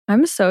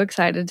I'm so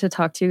excited to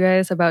talk to you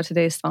guys about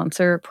today's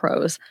sponsor,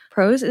 Prose.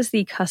 Prose is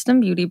the custom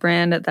beauty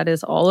brand that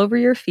is all over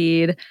your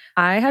feed.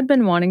 I had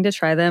been wanting to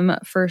try them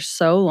for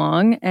so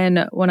long.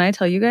 And when I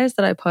tell you guys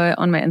that I put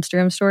on my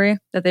Instagram story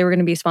that they were going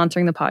to be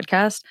sponsoring the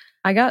podcast,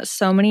 I got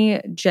so many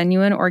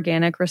genuine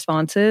organic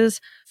responses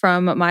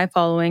from my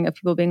following of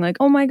people being like,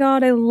 oh my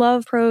God, I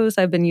love Prose.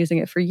 I've been using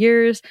it for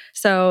years.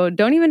 So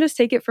don't even just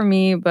take it from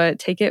me, but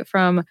take it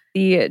from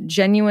the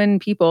genuine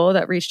people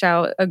that reached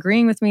out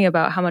agreeing with me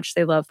about how much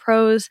they love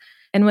Prose.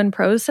 And when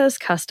Prose says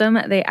custom,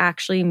 they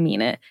actually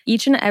mean it.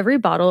 Each and every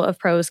bottle of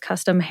Prose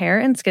custom hair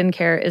and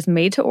skincare is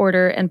made to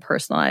order and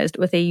personalized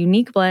with a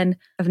unique blend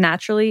of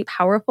naturally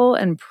powerful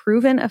and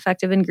proven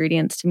effective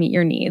ingredients to meet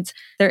your needs.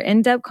 Their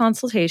in-depth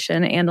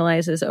consultation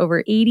analyzes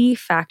over 80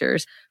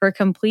 factors for a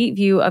complete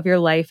view of your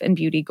life and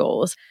beauty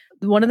goals.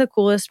 One of the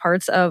coolest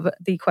parts of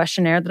the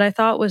questionnaire that I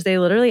thought was they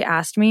literally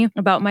asked me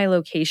about my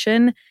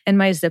location and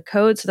my zip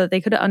code so that they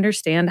could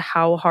understand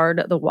how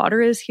hard the water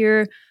is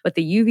here, what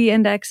the UV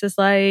index is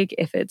like,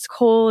 if it's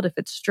cold, if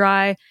it's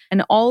dry,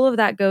 and all of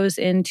that goes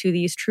into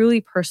these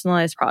truly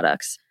personalized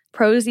products.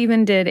 Prose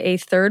even did a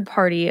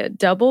third-party,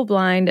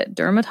 double-blind,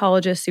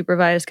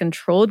 dermatologist-supervised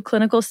controlled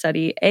clinical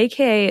study,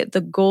 aka the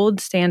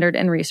gold standard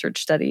in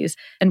research studies,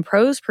 and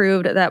Prose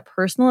proved that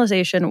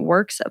personalization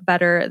works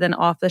better than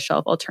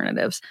off-the-shelf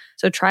alternatives.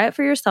 So try it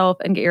for yourself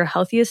and get your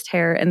healthiest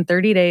hair in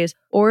 30 days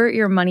or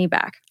your money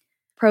back.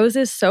 Prose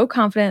is so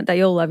confident that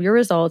you'll love your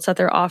results that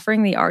they're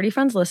offering the Already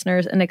Friends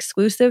listeners an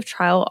exclusive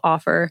trial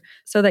offer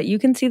so that you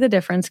can see the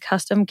difference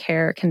custom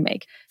care can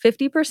make.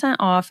 50%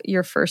 off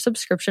your first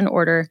subscription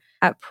order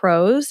at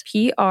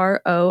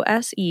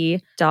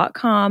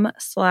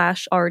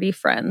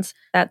prose.com/alreadyfriends.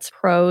 That's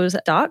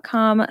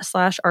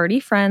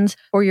prose.com/alreadyfriends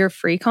for your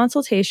free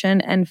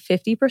consultation and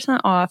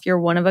 50% off your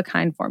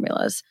one-of-a-kind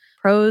formulas.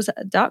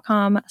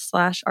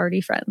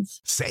 Prose.com/alreadyfriends.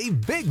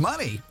 Save big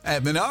money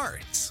at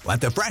Menards. Let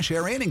the fresh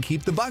air in and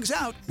keep the bugs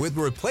out with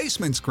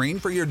replacement screen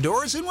for your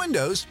doors and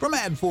windows from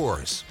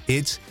AdForce.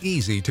 It's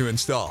easy to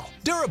install,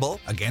 durable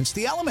against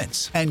the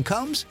elements, and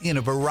comes in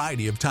a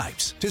variety of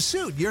types to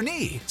suit your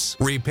needs.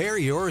 Repair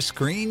your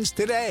screens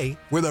today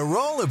with a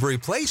roll of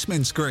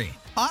replacement screen.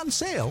 On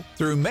sale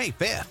through May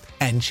 5th.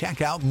 And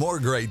check out more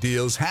great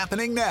deals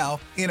happening now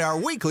in our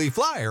weekly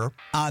flyer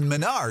on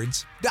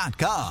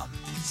Menards.com.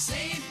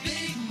 Save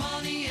big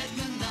money at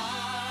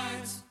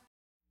Menards.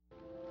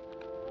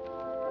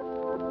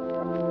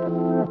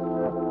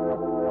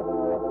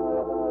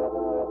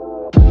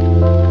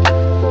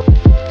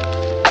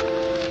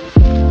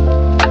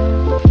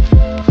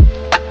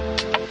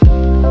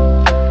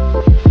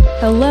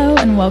 Hello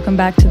and welcome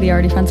back to the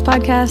Already Friends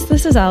podcast.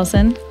 This is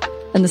Allison.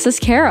 And this is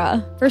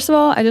Kara. First of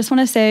all, I just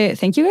want to say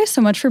thank you guys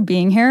so much for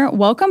being here.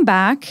 Welcome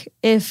back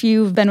if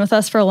you've been with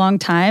us for a long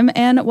time,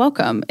 and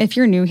welcome if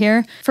you're new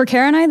here. For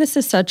Kara and I, this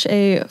is such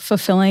a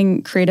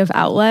fulfilling creative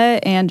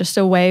outlet and just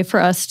a way for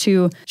us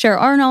to share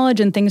our knowledge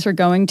and things we're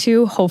going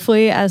to,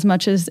 hopefully as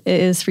much as it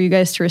is for you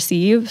guys to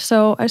receive.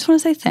 So I just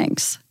want to say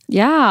thanks.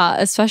 Yeah,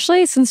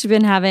 especially since we've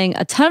been having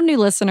a ton of new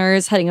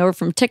listeners heading over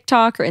from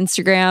TikTok or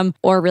Instagram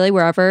or really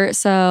wherever.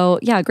 So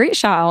yeah, great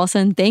shout,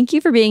 Allison. Thank you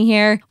for being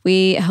here.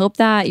 We hope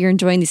that you're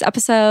enjoying these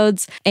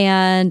episodes.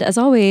 And as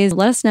always,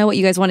 let us know what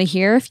you guys want to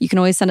hear. You can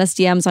always send us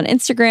DMs on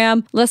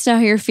Instagram. Let us know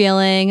how you're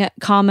feeling.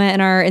 Comment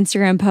in our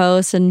Instagram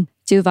posts and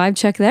do a vibe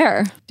check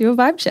there. Do a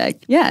vibe check.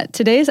 Yeah.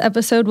 Today's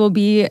episode will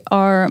be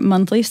our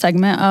monthly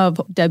segment of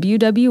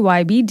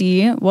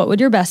WWYBD. What would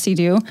your bestie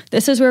do?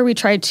 This is where we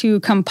try to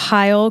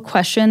compile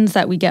questions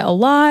that we get a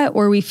lot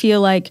or we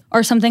feel like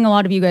are something a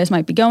lot of you guys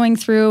might be going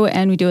through.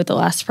 And we do it the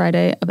last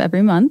Friday of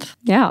every month.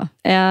 Yeah.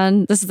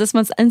 And this is this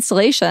month's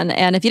installation.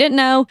 And if you didn't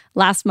know,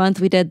 last month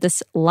we did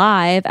this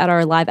live at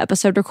our live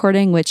episode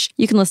recording, which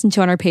you can listen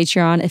to on our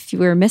Patreon. If you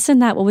were missing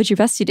that, what would your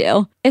bestie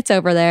do? It's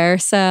over there.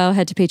 So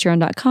head to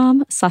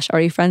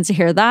patreon.com/alreadyfriends to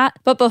hear that.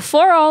 But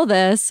before all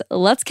this,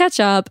 let's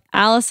catch up.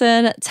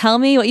 Allison, tell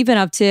me what you've been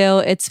up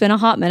to. It's been a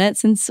hot minute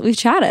since we've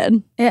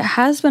chatted. It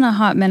has been a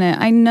hot minute.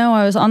 I know.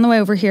 I was on the way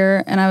over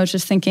here and I was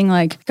just thinking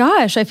like,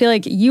 gosh, I feel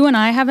like you and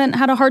I haven't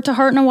had a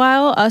heart-to-heart in a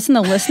while. Us and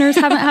the listeners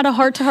haven't had a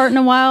heart-to-heart in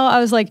a while. I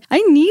was like,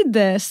 I need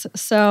this.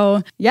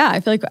 So yeah,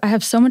 I feel like I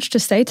have so much to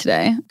say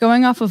today.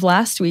 Going off of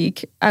last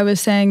week, I was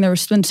saying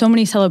there's been so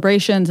many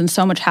celebrations and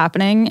so much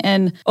happening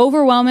and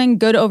overwhelming,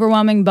 good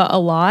overwhelming, but a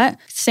lot.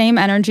 Same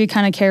energy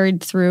kind of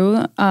carried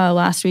through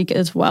last week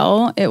as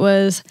well. It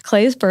was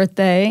Clay's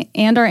birthday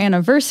and our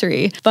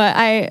anniversary. But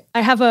I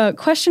have a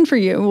question for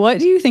you. What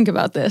do you think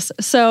about this?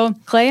 So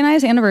Clay and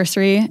I's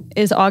anniversary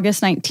is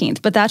August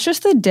 19th, but that's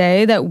just the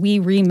day that we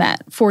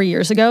re-met 4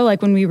 years ago,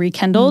 like when we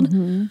rekindled.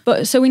 Mm-hmm.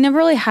 But so we never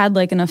really had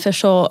like an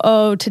official,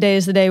 oh, today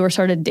is the day we're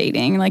started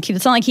dating. Like,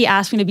 it's not like he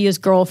asked me to be his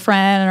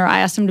girlfriend or I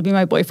asked him to be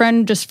my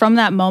boyfriend. Just from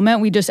that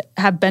moment, we just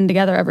have been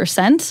together ever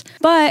since.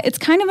 But it's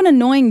kind of an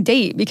annoying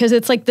date because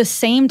it's like the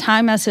same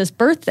time as his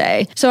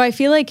birthday. So I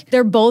feel like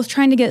they're both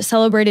trying to get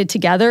celebrated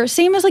together.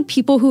 Same as like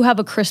people who have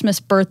a Christmas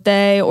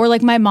birthday, or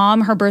like my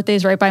mom, her birthday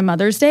is right by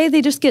Mother's Day.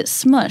 They just get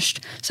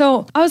smushed.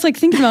 So I was like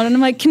thinking about it and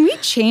I'm like, can we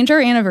change our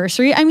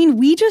anniversary? I mean,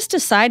 we just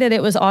decided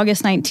it was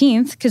August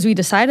 19th because we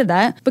decided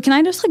that, but can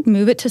I just like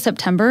move it to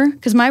September?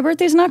 Because my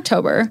birthday's in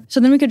October. So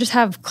then we could just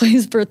have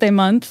Clay's birthday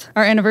month,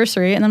 our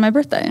anniversary, and then my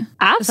birthday.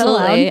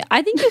 Absolutely.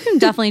 I think you can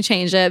definitely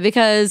change it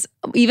because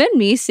even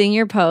me seeing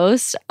your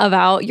post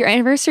about your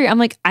anniversary, I'm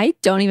like, I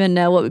don't even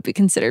know what would be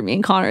considered me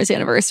and Connor's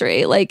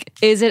anniversary. Like,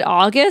 is it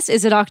August?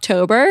 Is it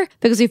October?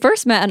 Because we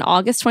first met on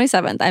August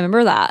 27th. I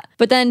remember that.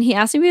 But then he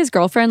asked me to be his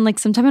girlfriend like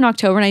sometime in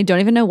October, and I don't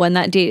even know when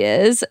that date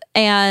is.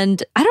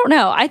 And I don't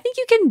know. I think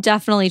you can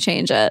definitely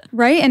change it.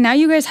 Right? And now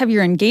you guys have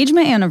your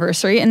engagement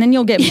anniversary, and then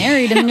you'll get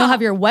married, and then you'll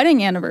have your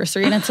wedding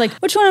anniversary. And it's like,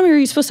 which one are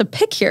you supposed to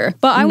pick here?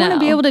 But I want to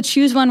be able to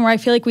choose one where I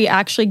feel like we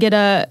actually get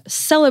to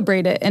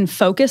celebrate it and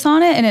focus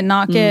on it and it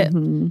not get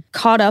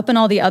caught up in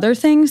all the other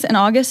things. And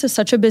August is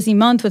such a busy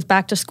month with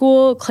back to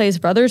school. Clay's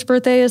brother's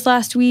birthday is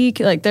last week.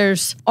 Like,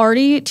 there's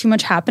already too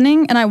much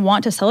happening, and I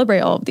want to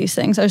celebrate all of these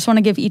things. I just want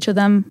to give each of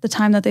them the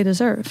time that they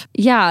deserve.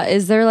 Yeah.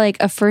 Is there like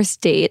a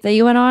first date that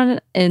you went on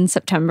in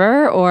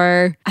September?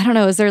 Or I don't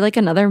know, is there like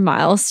another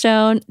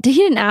milestone? He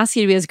didn't ask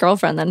you to be his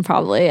girlfriend then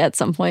probably at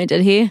some point,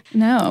 did he?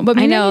 No, but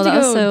maybe I know, I need to that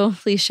was go,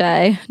 so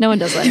cliche. No one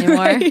does that anymore.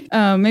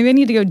 Right? Maybe I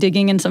need to go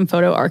digging in some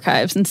photo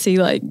archives and see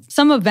like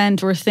some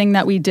event or thing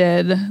that we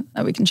did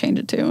that we can change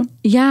it to.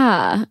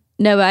 Yeah.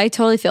 No, but I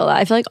totally feel that.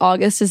 I feel like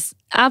August is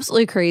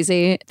absolutely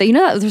crazy. That, you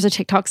know, that there's a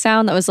TikTok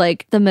sound that was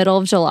like the middle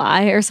of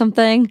July or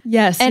something.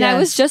 Yes. And I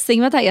was just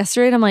thinking about that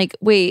yesterday and I'm like,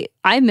 wait,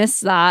 I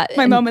missed that.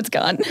 My moment's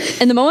gone.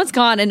 And the moment's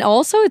gone. And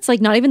also it's like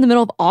not even the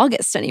middle of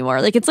August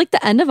anymore. Like, it's like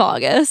the end of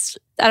August.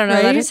 I don't know.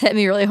 Right? That just hit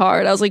me really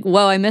hard. I was like,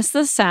 whoa, I missed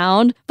the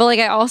sound. But like,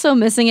 I also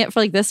missing it for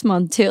like this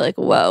month too. Like,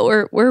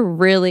 whoa, we're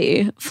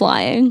really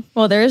flying.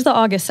 Well, there is the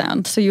August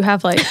sound. So you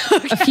have like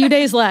a few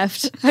days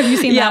left. Have you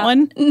seen that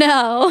one?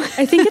 No.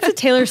 I think it's a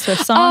Taylor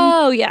Swift song.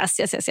 Oh, yes.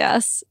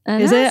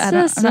 And Is it? I'm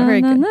not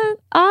very good.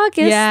 August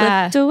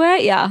Yeah. slipped away.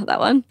 Yeah, that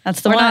one.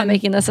 That's the We're one. not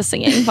making this a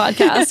singing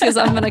podcast because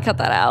I'm going to cut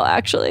that out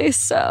actually.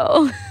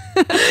 So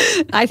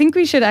I think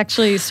we should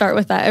actually start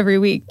with that every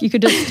week. You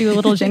could just do a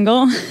little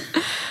jingle.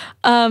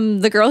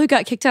 the girl who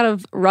got kicked out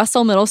of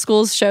Russell Middle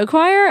School's show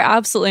choir?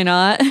 Absolutely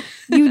not.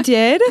 You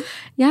did?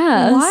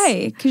 Yes.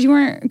 Why? Because you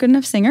weren't a good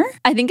enough singer?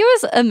 I think it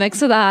was a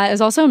mix of that. It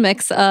was also a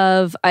mix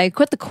of I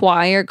quit the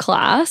choir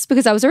class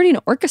because I was already in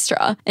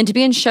orchestra. And to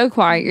be in show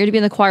choir, you're to be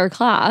in the choir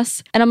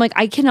class. And I'm like,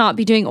 I cannot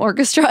be doing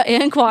orchestra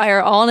and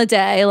choir all in a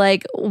day.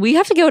 Like, we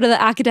have to go to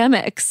the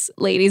academics,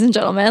 ladies and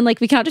gentlemen.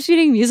 Like, we can't just be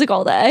doing music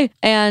all day.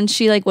 And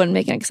she like wouldn't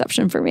make an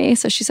exception for me.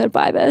 So she said,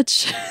 bye,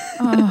 bitch.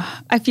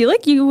 I feel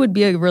like you would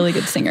be a really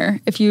good singer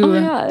if you Oh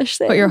my gosh,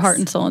 put your thanks. heart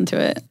and soul into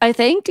it. I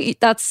think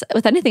that's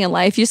with anything in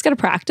life. You just got to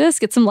practice,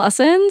 get some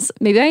lessons.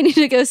 Maybe I need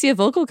to go see a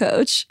vocal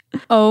coach.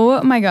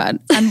 Oh my God.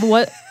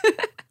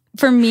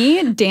 For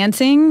me,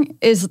 dancing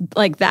is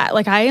like that.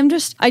 Like, I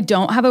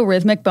don't have a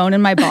rhythmic bone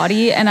in my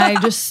body and I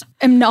just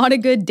am not a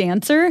good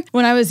dancer.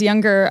 When I was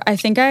younger, I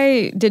think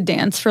I did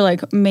dance for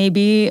like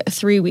maybe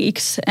 3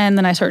 weeks and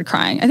then I started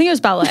crying. I think it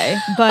was ballet,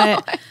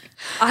 but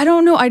I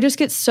don't know. I just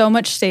get so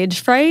much stage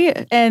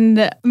fright.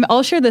 And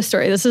I'll share this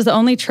story. This is the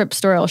only trip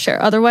story I'll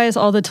share. Otherwise,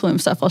 all the Tulum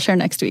stuff I'll share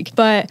next week.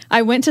 But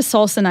I went to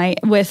salsa night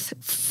with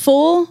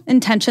full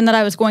intention that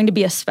I was going to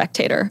be a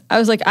spectator. I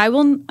was like,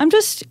 I'm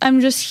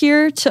just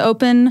here to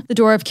open the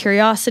door of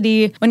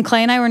curiosity. When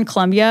Clay and I were in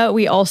Colombia,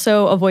 we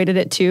also avoided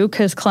it too,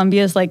 because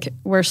Colombia is like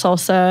where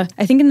salsa,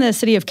 I think in the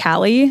city of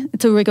Cali,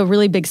 it's like a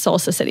really big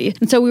salsa city.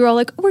 And so we were all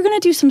like, we're going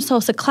to do some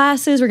salsa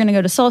classes. We're going to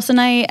go to salsa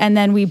night. And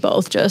then we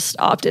both just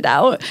opted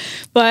out.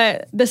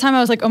 But this time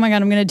I was like, oh my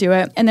God, I'm going to do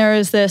it. And there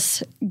was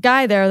this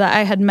guy there that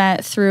I had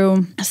met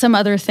through some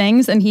other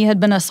things. And he had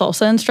been a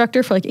salsa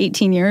instructor for like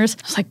 18 years.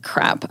 I was like,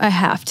 crap, I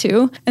have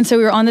to. And so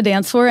we were on the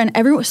dance floor and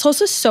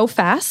salsa's so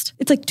fast.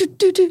 It's like, do,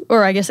 do, do.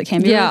 Or I guess it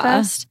can be really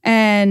fast.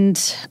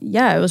 And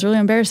yeah, it was really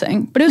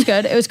embarrassing. But it was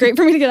good. It was great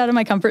for me to get out of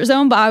my comfort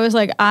zone. But I was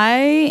like, I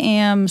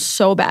am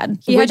so bad.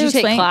 Would you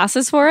take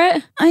classes for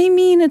it? I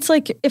mean, it's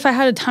like if I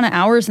had a ton of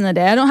hours in the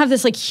day, I don't have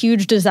this like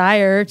huge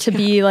desire to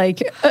be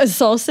like a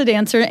salsa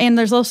dancer. And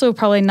there's also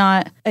probably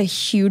not a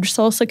huge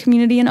salsa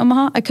community in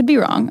Omaha. I could be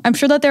wrong. I'm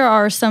sure that there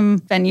are some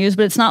venues,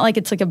 but it's not like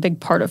it's like a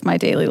big part of my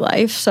daily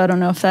life. So I don't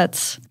know if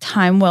that's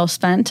time well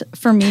spent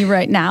for me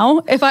right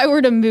now. If I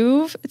were to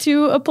move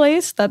to a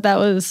place that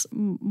was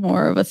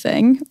more of a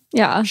thing.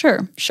 Yeah.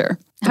 Sure.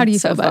 How do you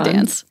feel about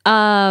dance?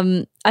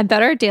 I'm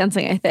better at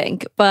dancing, I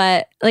think.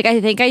 But like,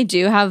 I think I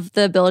do have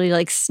the ability to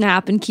like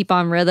snap and keep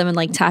on rhythm and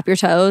like tap your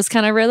toes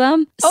kind of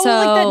rhythm. Oh,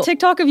 like that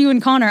TikTok of you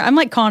and Connor. I'm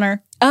like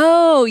Connor.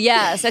 Oh,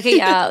 yes. Okay,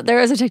 yeah. There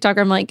was a TikToker,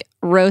 I'm like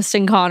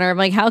roasting Connor. I'm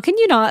like, how can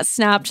you not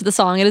snap to the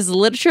song? It is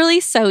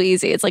literally so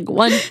easy. It's like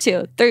 1,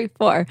 2, 3,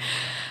 4.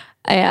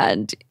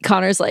 And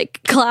Connor's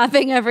like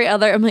clapping every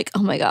other. I'm like,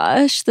 oh my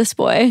gosh, this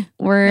boy.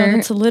 No,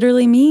 that's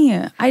literally me.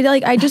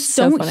 I just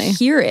so don't funny.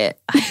 hear it.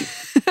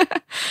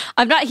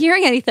 I'm not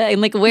hearing anything.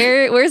 Like,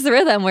 where's the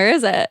rhythm? Where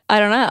is it? I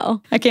don't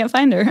know. I can't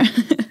find her.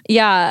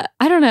 Yeah,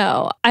 I don't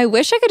know. I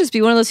wish I could just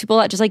be one of those people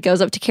that just like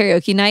goes up to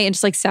karaoke night and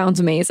just like sounds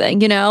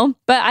amazing, you know?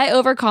 But I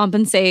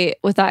overcompensate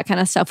with that kind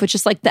of stuff, which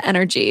is like the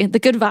energy, the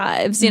good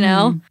vibes, you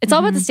know? It's all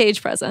about the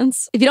stage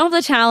presence. If you don't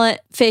have the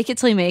talent, fake it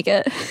till you make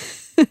it.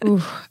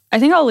 Ooh, I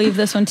think I'll leave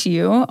this one to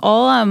you.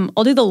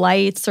 I'll do the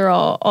lights, or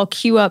I'll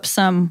cue up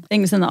some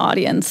things in the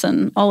audience,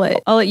 and I'll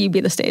let you be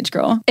the stage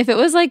girl. If it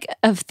was like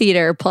a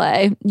theater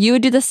play, you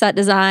would do the set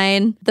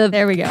design, the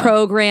There we go.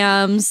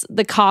 programs,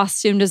 the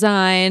costume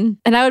design,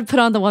 and I would put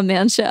on the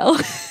one-man show.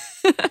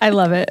 I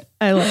love it.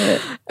 I love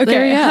it. There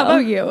Okay, you go. how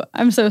about you?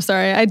 I'm so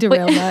sorry. I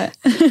derailed that.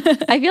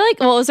 I feel like,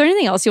 well, was there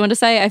anything else you want to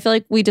say? I feel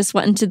like we just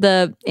went into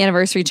the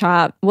anniversary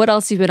chat. What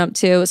else have you been up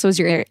to? So it was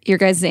your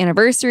guys'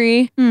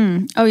 anniversary.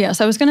 Oh,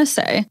 yes. I was going to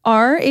say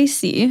our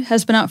AC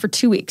has been out for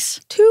 2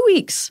 weeks. 2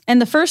 weeks.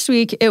 And the first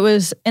week, it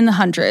was in the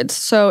hundreds.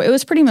 So it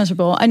was pretty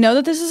miserable. I know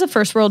that this is a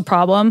first world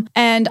problem.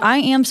 And I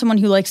am someone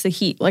who likes the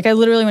heat. Like, I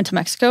literally went to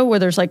Mexico where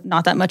there's like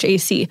not that much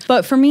AC.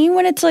 But for me,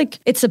 when it's like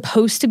it's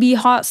supposed to be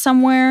hot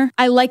somewhere,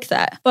 I like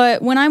that.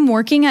 But when I'm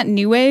working at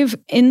New Wave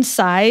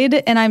inside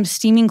and I'm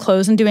steaming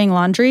clothes and doing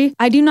laundry,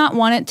 I do not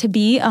want it to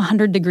be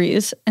 100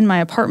 degrees in my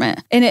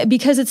apartment. And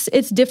because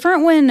it's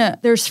different when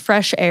there's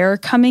fresh air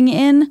coming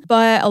in,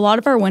 but a lot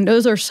of our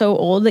windows are so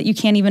old that you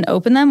can't even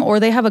open them, or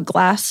they have a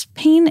glass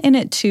pane in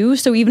it too.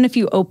 So even if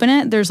you open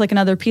it, there's like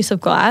another piece of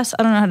glass.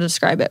 I don't know how to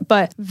describe it,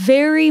 but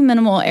very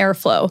minimal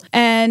airflow.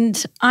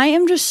 And I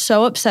am just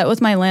so upset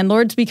with my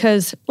landlords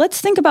because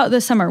let's think about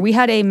this summer. We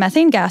had a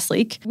methane gas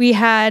leak. We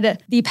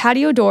had the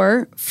patio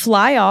door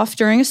fly off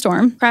during a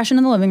storm, crash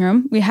into the living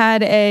room. We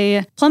had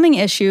a plumbing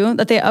issue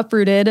that they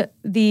uprooted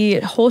the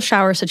whole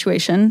shower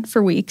situation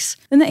for weeks.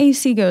 Then the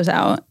AC goes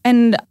out.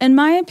 And in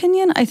my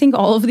opinion, I think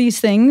all of these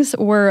things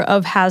were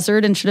of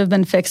hazard and should have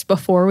been fixed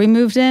before we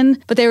moved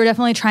in, but they were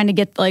definitely trying to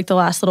get like the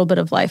last little bit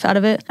of life out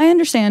of it. I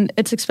understand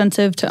it's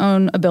expensive to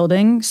own a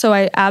building, so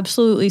I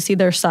absolutely see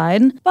their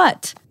side.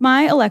 But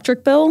my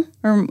electric bill,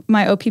 or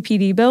my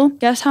OPPD bill,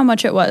 guess how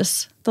much it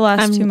was the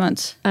last 2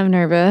 months? I'm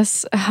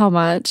nervous. How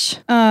much?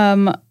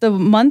 The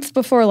month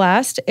before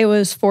last, it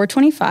was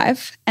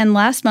 $425, and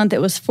last month it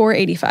was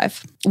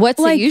 $485. What's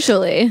Like- it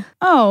usually?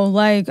 Oh,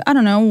 like, I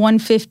don't know,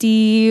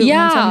 150,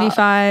 Yeah.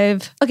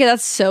 175. Okay,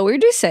 that's so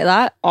weird to say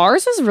that.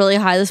 Ours was really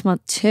high this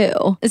month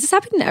too. Is this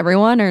happening to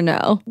everyone or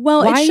no?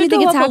 Well, Why it do you should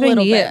think go it's up a happening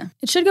little to you? bit.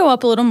 It should go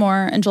up a little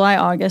more in July,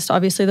 August.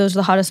 Obviously, those are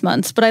the hottest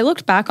months. But I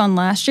looked back on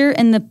last year,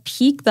 and the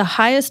peak, the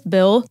highest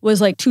bill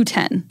was like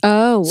 $210.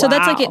 Oh, wow. So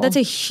that's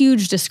a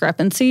huge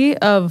discrepancy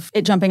of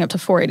it jumping up to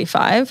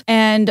 $485.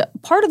 And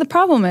part of the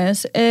problem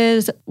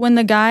is when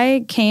the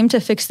guy came to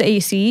fix the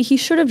AC, he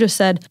should have just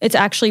said it's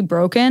actually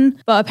broken.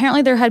 But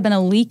apparently there had been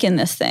a leak in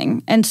this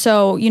thing. And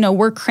so,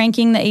 we're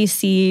cranking the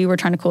AC, we're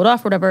trying to cool it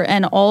off, whatever,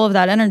 and all of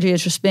that energy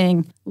is just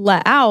being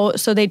let out.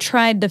 So they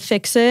tried to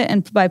fix it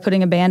and by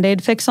putting a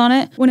Band-Aid fix on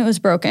it when it was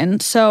broken.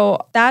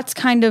 So that's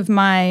kind of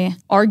my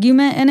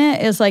argument in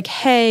it, is like,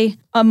 hey,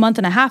 a month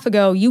and a half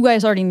ago, you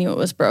guys already knew it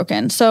was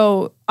broken.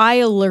 So I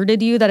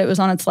alerted you that it was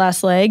on its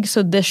last leg.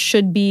 So there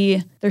should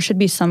be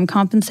some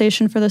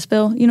compensation for this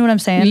bill. You know what I'm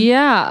saying?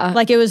 Yeah.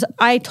 Like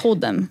I told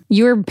them.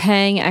 You were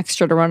paying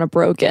extra to run a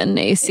broken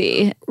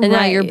AC, and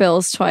now your Right.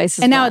 bill's twice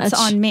as And now much. it's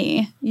on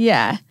me.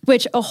 Yeah.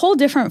 Which a whole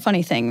different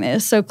funny thing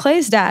is, so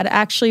Clay's dad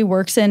actually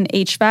works in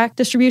HVAC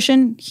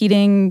distribution,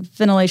 heating,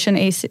 ventilation,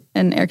 AC,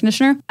 and air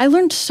conditioner. I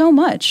learned so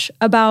much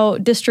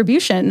about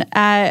distribution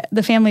at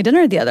the family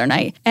dinner the other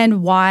night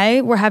and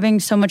why we're having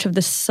so much of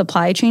this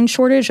supply chain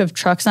shortage of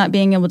trucks not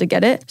being able to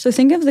get it. So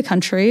think of the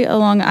country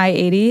along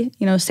I-80,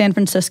 San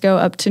Francisco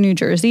up to New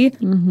Jersey.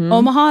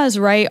 Omaha is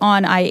right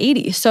on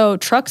I-80. So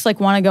trucks like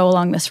want to go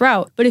along this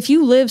route. But if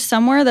you live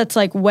somewhere that's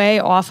like way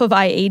off of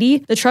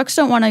I-80, the trucks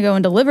don't want to go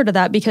and deliver to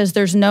that because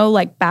there's no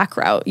like back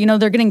route.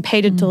 They're getting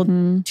paid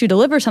to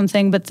deliver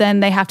something, but then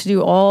they have to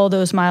do all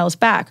those miles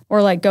back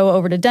or like go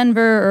over to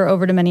Denver or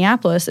over to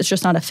Minneapolis. It's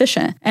just not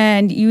efficient.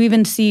 And you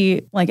even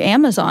see like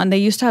Amazon, they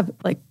used to have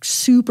like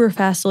super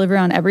fast delivery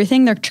on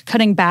everything. They're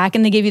cutting back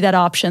and they give you that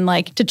option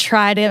like to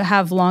try to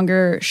have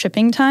longer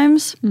shipping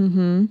times.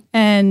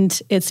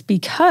 And it's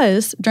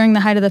because during the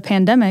height of the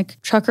pandemic,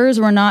 truckers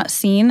were not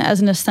seen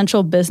as an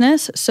essential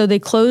business. So they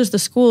closed the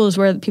schools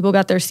where people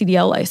got their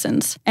CDL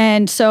license.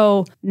 And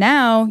so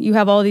now you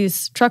have all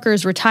these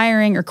truckers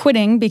retiring or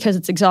quitting because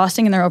it's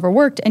exhausting and they're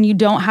overworked. And you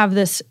don't have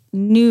the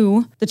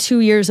 2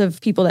 years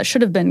of people that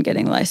should have been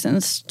getting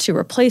licensed to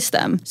replace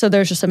them. So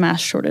there's just a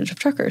mass shortage of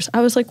truckers.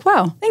 I was like,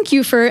 wow, thank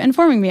you for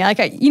informing me. Like,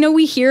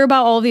 we hear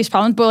about all of these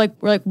problems, but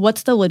we're like,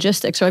 what's the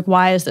logistics? Or like,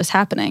 why is this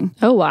happening?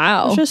 Oh,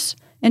 wow. It's just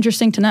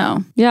interesting to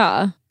know.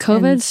 Yeah.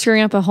 COVID's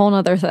screwing up a whole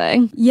nother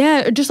thing.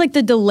 Yeah, just like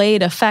the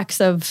delayed effects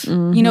of,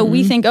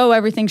 we think, oh,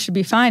 everything should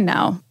be fine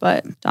now,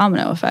 but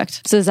domino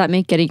effect. So does that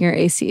make getting your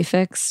AC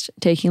fixed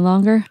taking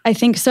longer? I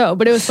think so.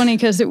 But it was funny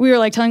because we were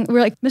like,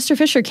 Mr.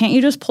 Fisher, can't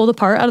you just pull the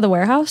part out of the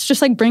warehouse?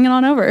 Just like bring it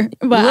on over.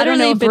 But I don't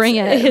know if bring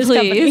it, his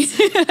please.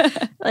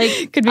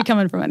 Like, could be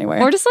coming from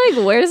anywhere. Or just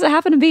like, where does it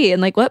happen to be?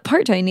 And like, what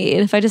part do I need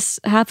if I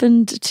just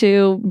happened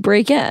to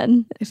break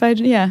in? If I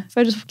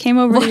just came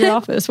over to your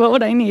office, what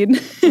would I need?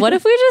 What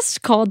if we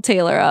just called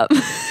Taylor up?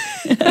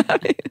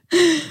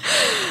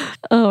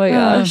 Oh my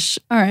gosh.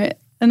 All right.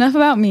 Enough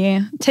about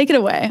me. Take it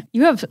away.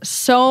 You have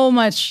so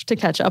much to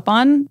catch up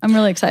on. I'm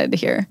really excited to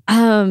hear.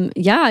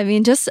 Yeah, I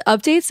mean, just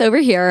updates over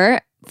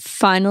here.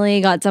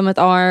 Finally got done with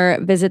our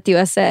Visit the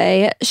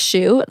USA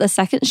shoot, the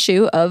second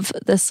shoot of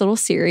this little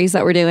series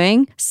that we're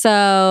doing.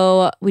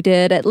 So we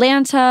did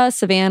Atlanta,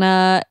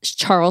 Savannah,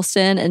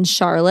 Charleston, and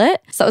Charlotte.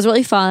 So that was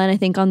really fun. I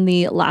think on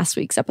the last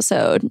week's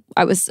episode,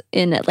 I was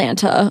in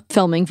Atlanta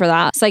filming for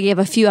that. So I gave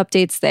a few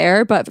updates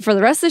there. But for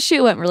the rest of the shoot,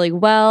 it went really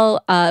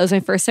well. It was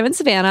my first time in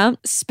Savannah.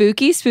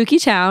 Spooky, spooky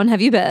town.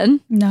 Have you been?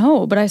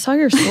 No, but I saw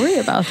your story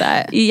about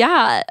that.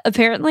 Yeah.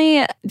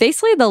 Apparently,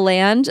 basically the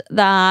land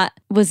that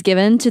was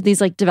given to these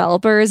like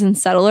developers and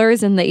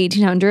settlers in the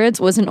 1800s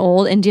was an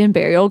old Indian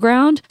burial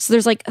ground. So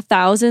there's like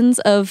thousands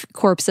of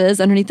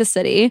corpses underneath the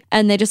city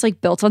and they just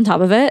like built on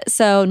top of it.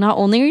 So not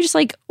only are you just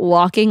like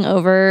walking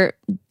over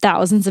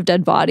thousands of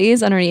dead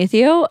bodies underneath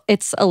you,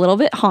 it's a little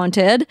bit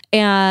haunted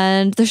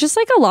and there's just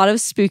like a lot of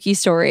spooky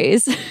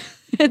stories.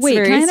 Wait,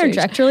 can I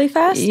interject really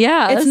fast?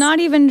 Yeah. It's not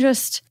even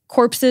just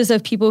corpses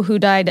of people who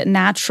died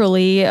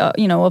naturally,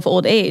 of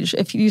old age.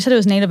 If you said it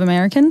was Native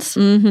Americans,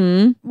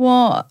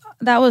 well,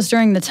 that was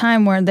during the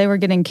time where they were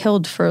getting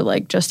killed for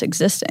like just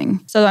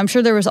existing. So I'm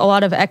sure there was a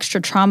lot of extra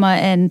trauma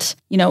and,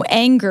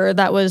 anger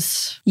that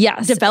was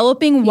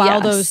developing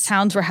while those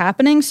towns were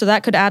happening. So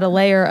that could add a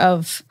layer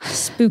of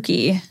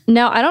spooky.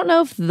 Now, I don't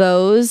know if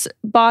those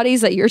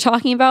bodies that you're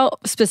talking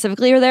about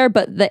specifically are there,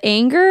 but the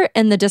anger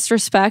and the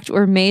disrespect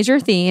were major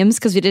themes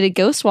because we did a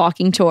ghost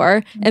walking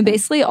tour and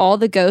basically all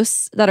the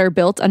ghosts that are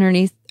built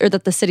underneath or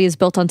that the city is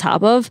built on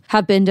top of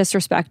have been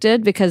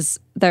disrespected because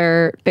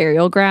their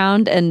burial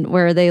ground and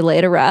where they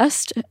lay to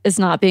rest is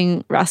not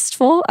being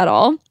restful at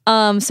all.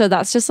 So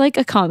that's just like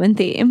a common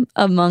theme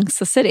amongst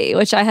the city,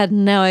 which I had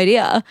no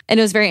idea. And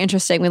it was very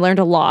interesting. We learned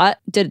a lot.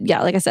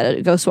 Like I said,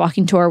 a ghost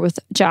walking tour with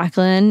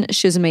Jacqueline.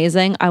 She was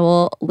amazing. I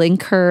will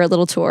link her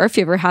little tour if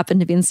you ever happen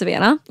to be in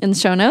Savannah in the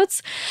show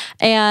notes.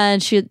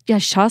 And she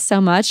taught us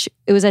so much.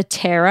 It was a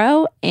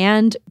tarot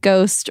and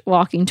ghost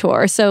walking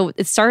tour. So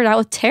it started out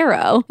with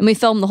tarot and we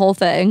filmed the whole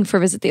thing for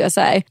Visit the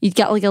USA. You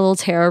got like a little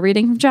tarot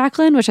reading from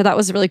Jacqueline, which I thought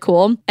was really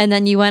cool. And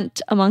then you went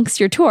amongst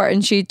your tour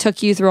and she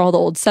took you through all the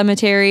old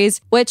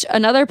cemeteries, which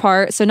another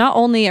part. So not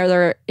only are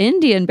there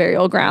Indian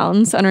burial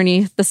grounds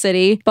underneath the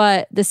city,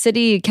 but the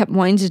city kept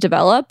wanting to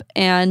develop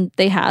and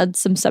they had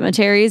some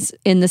cemeteries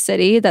in the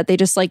city that they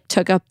just like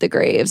took up the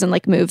graves and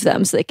like moved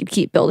them so they could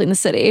keep building the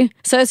city.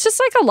 So it's just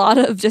like a lot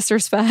of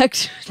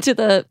disrespect to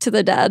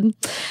the dead.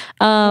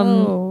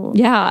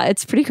 Yeah,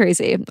 it's pretty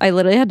crazy. I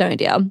literally had no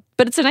idea.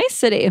 But it's a nice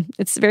city.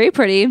 It's very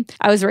pretty.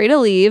 I was ready to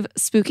leave.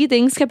 Spooky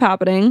things kept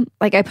happening.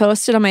 Like I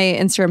posted on my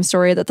Instagram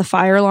story that the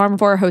fire alarm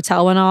for our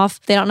hotel went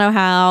off. They don't know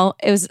how.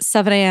 It was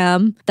 7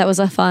 a.m. That was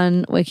a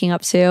fun waking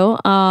up to.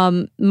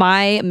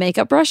 My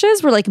makeup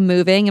brushes were like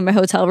moving in my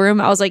hotel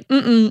room. I was like,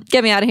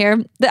 get me out of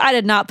here. I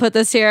did not put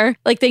this here.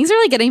 Like things are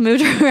like getting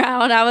moved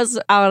around. I was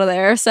out of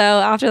there. So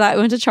after that, we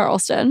went to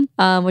Charleston,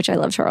 which I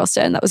love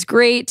Charleston. That was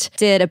great.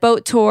 Did a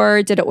boat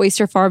tour, did an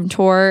oyster farm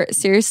tour.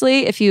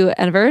 Seriously, if you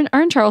ever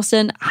are in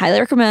Charleston, highly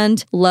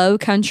recommend Low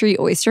Country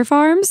Oyster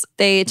Farms.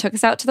 They took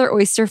us out to their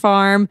oyster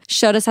farm,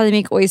 showed us how they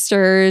make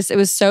oysters. It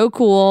was so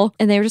cool.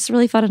 And they were just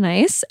really fun and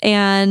nice.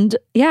 And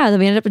yeah, then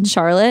we ended up in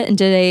Charlotte and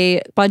did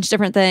a bunch of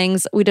different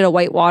things. We did a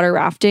whitewater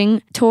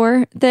rafting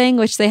tour thing,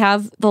 which they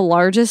have the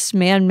largest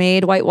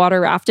man-made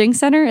whitewater rafting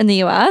center in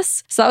the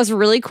US. So that was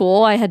really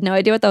cool. I had no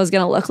idea what that was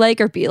going to look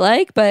like or be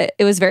like, but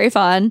it was very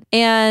fun.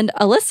 And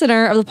a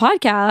listener of the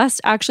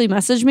podcast actually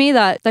messaged me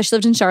that she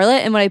lived in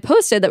Charlotte. And when I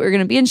posted that we were going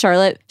to be in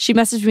Charlotte, she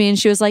messaged me and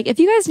she was like, if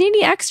you guys need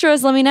any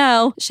extras, let me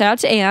know. Shout out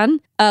to Anne.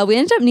 We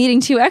ended up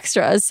needing 2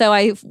 extras. So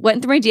I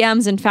went through my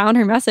DMs and found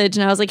her message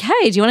and I was like,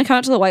 hey, do you want to come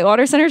out to the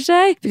Whitewater Center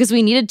today? Because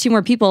we needed 2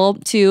 more people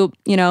to,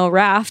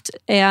 raft,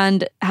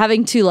 and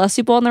having 2 less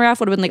people on the raft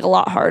would have been like a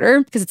lot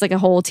harder because it's like a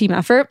whole team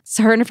effort.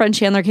 So her and her friend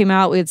Chandler came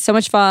out. We had so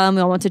much fun.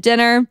 We all went to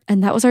dinner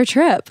and that was our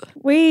trip.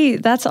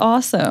 Wait, that's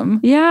awesome.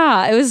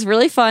 Yeah, it was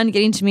really fun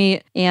getting to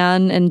meet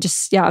Anne and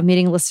just,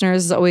 meeting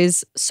listeners is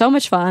always so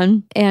much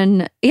fun.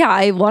 And yeah,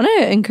 I want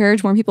to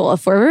encourage more people.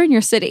 If we're in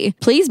your city,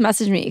 please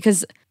message me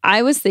because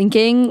I was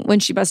thinking when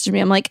she messaged me,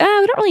 I'm like, we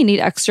don't really need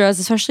extras,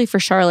 especially for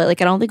Charlotte.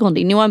 Like, I don't think we'll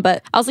need anyone.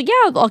 But I was like,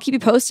 yeah, I'll keep you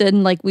posted.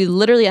 And like, we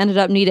literally ended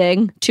up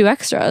needing 2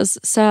 extras.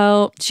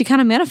 So she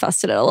kind of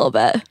manifested it a little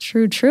bit.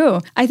 True.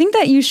 I think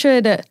that you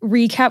should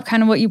recap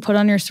kind of what you put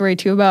on your story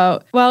too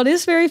about, while it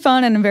is very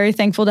fun and I'm very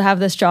thankful to have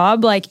this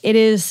job, like it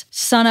is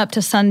sun up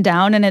to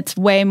sundown and it's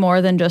way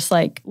more than just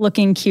like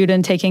looking cute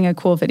and taking a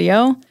cool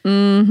video.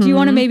 Do you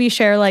want to maybe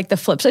share like the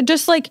flips?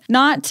 Just like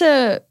not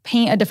to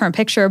paint a different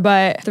picture,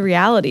 but the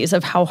realities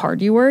of how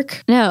hard you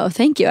work. No,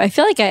 thank you. I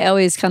feel like I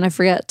always kind of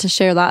forget to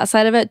share that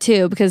side of it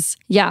too, because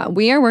yeah,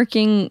 we are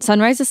working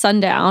sunrise to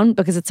sundown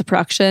because it's a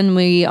production.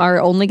 We are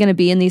only going to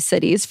be in these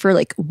cities for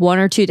like 1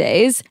 or 2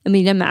 days and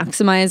we need to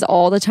maximize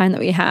all the time that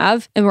we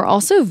have. And we're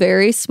also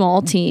very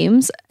small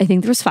teams. I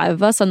think there was 5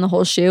 of us on the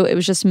whole shoot. It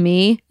was just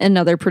me,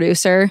 another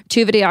producer,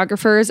 2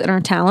 videographers and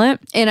our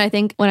talent. And I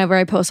think whenever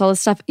I post all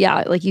this stuff,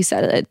 yeah, like you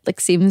said, it like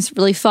seems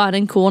really fun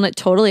and cool and it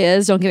totally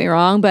is. Don't get me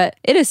wrong, but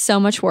it is so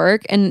much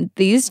work and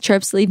these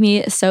trips leave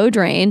me so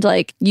drained.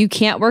 Like you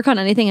can't work on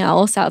anything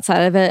else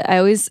outside of it. I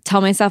always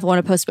tell myself I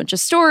want to post a bunch of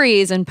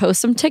stories and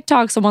post some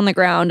TikToks I'm on the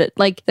ground.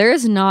 Like there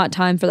is not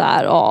time for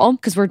that at all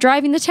because we're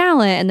driving the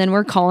talent and then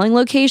we're calling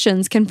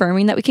locations,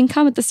 confirming that we can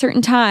come at the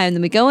certain time.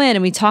 Then we go in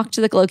and we talk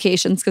to the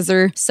locations because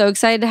they're so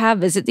excited to have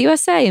Visit the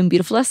USA and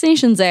beautiful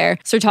destinations there.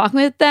 So we're talking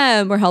with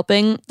them. We're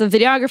helping the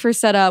videographer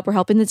set up. We're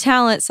helping the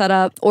talent set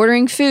up,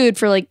 ordering food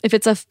for like, if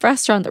it's a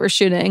restaurant that we're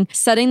shooting,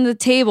 setting the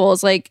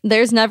tables. Like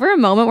there's never a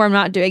moment where I'm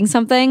not doing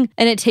something.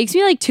 And it takes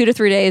me like 2 to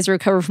 3 days to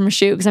recover from a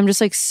shoot because I'm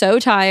just like so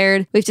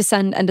tired. We have to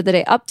send end of the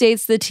day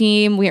updates to the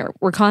team.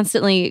 We're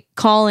constantly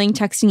calling,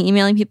 texting,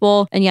 emailing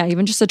people. And yeah,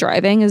 even just the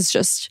driving is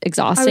just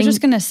exhausting. I was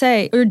just going to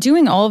say, you're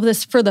doing all of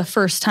this for the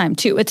first time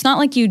too. It's not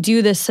like you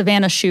do this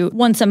Savannah shoot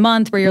once a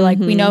month where you're like,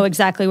 we know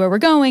exactly where we're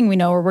going. We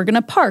know where we're going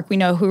to park. We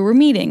know who we're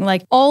meeting.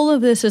 Like all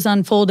of this is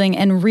unfolding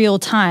in real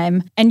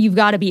time and you've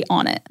got to be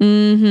on it.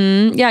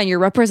 Yeah, and you're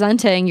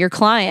representing your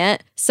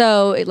client.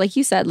 So like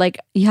you said, like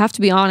you have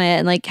to be on it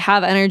and like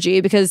have energy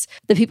because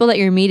the people that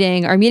you're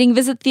meeting are meeting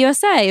Visit the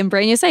USA and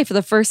Brand USA for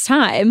the first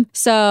time.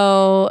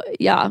 So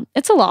yeah,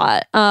 it's a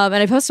lot. And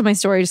I posted my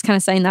story just kind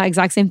of saying that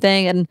exact same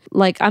thing. And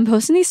like I'm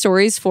posting these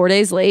stories 4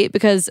 days late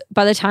because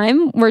by the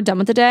time we're done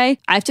with the day,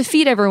 I have to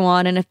feed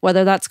everyone. And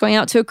whether that's going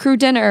out to a crew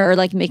dinner or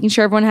like making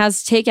sure everyone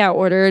has takeout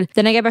ordered,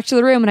 then I get back to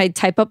the room and I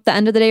type up the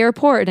end of the day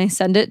report and I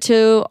send it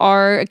to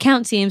our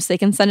account team so they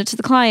can send it to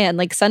the client,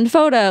 like send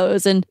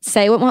photos and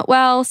say what went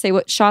well, say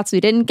what shots we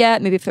didn't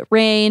get, maybe if it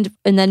rained.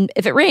 And then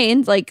if it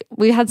rained, like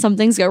we had some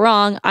things go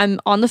wrong, I'm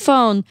on the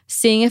phone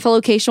seeing if a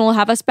location will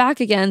have us back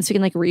again so we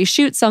can like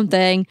reshoot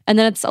something. And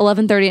then it's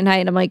 11:30 at night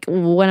and I'm like,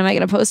 when am I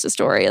going to post a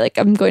story? Like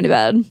I'm going to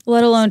bed.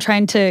 Let alone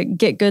trying to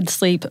get good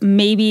sleep.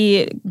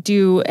 Maybe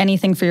do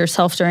anything for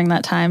yourself during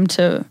that time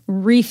to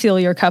refill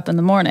your cup in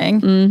the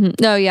morning.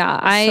 No,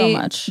 yeah. So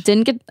much.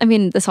 Didn't get, I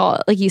mean, this all,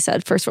 like you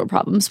said, first world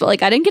problems, but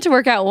like I didn't get to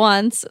work out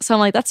once. So I'm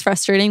like, that's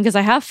frustrating because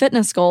I have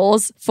fitness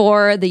goals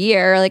for the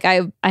year. Like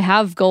I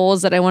have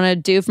goals that I want to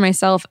do for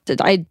myself.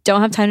 I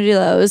don't have time to do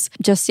those.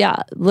 Just, yeah,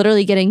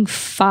 literally getting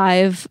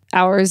 5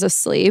 hours of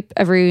sleep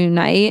every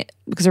night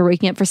because we're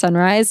waking up for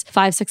sunrise,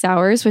 5-6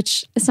 hours,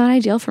 which is not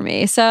ideal for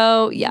me.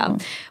 So yeah,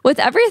 with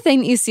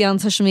everything that you see on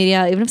social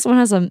media, even if someone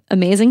has an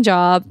amazing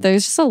job,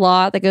 there's just a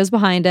lot that goes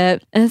behind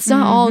it. And it's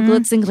not all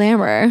glitz and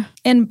glamour.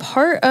 And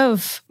part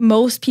of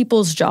most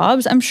people's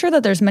jobs, I'm sure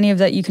that there's many of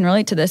that you can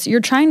relate to this. You're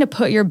trying to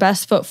put your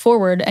best foot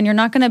forward and you're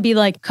not going to be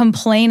like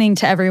complaining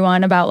to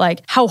everyone about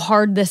like how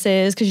hard this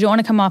is because you don't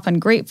want to come off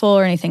ungrateful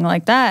or anything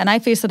like that. And I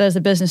face it as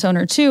a business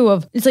owner too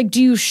of it's like,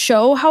 do you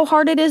show how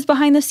hard it is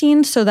behind the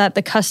scenes so that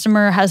the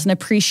customer has an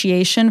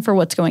appreciation for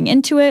what's going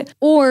into it?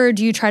 Or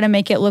do you try to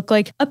make it look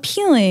like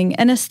appealing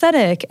and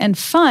aesthetic and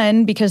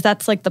fun because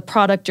that's like the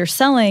product you're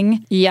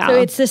selling? Yeah.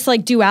 So it's this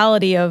like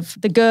duality of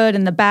the good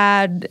and the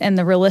bad and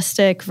the realistic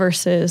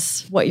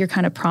versus what you're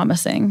kind of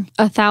promising.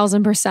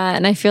 1,000%.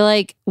 And I feel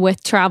like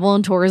with travel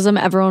and tourism,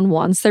 everyone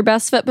wants their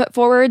best foot put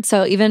forward.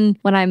 So even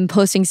when I'm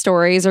posting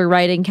stories or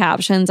writing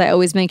captions, I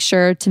always make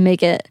sure to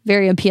make it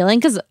very appealing.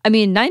 Because I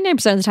mean,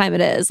 99% of the time it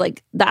is.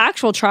 Like the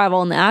actual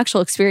travel and the actual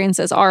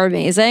experiences are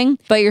amazing.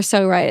 But you're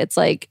so right. It's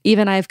like,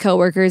 even I have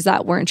coworkers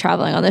that weren't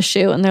traveling on the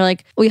shoot and they're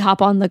like, we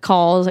hop on the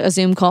call, a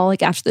Zoom call,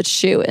 like after the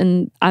shoot.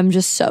 And I'm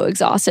just so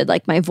exhausted.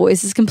 Like my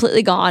voice is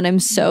completely gone. I'm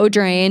so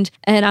drained.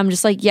 And I'm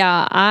just like,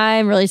 yeah,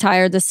 I'm really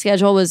tired. The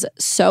schedule was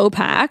so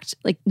packed,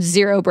 like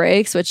 0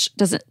 breaks, which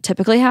doesn't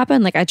typically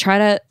happen. Like I try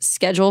to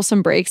schedule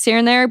some breaks here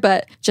and there,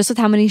 but just with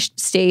how many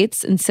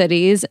states and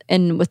cities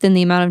and within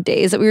the amount of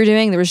days that we were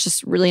doing, there was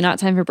just really not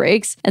time for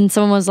breaks. And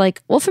someone was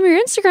like, well, from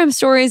your Instagram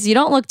stories, you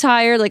don't look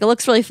tired. Like it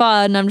looks really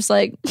fun. And I'm just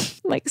like,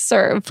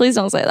 sir, please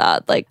don't say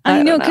that. Like,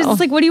 I know, because it's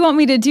like, what do you want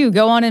me to do?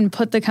 Go on and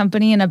put the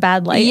company in a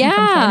bad light and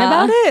complain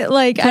about it?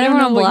 Like, I don't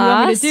know what you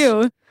want me to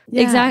do.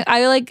 Yeah.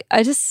 Exactly.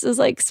 I just was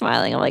like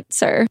smiling. I'm like,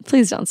 sir,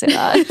 please don't say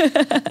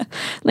that.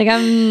 Like,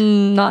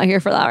 I'm not here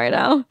for that right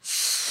now.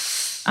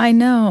 I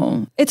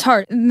know. It's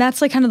hard. And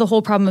that's like kind of the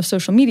whole problem of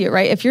social media,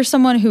 right? If you're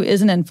someone who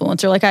is an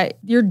influencer, like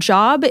your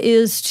job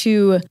is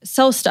to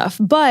sell stuff.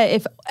 But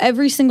if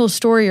every single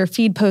story or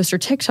feed post or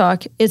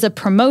TikTok is a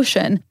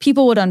promotion,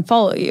 people would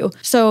unfollow you.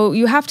 So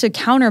you have to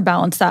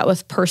counterbalance that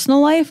with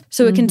personal life.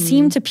 So it can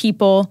seem to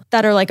people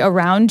that are like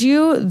around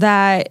you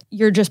that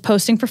you're just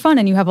posting for fun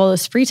and you have all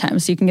this free time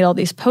so you can get all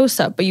these posts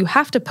up. But you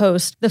have to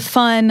post the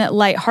fun,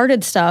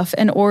 lighthearted stuff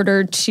in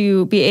order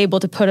to be able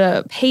to put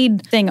a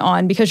paid thing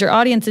on, because your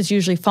audience is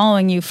usually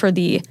following you for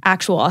the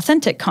actual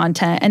authentic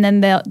content, and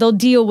then they'll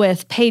deal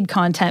with paid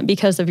content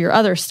because of your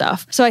other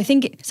stuff. So I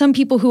think some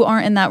people who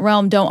aren't in that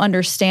realm don't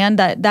understand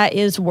that that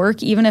is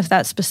work. Even if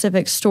that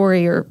specific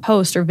story or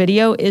post or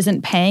video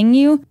isn't paying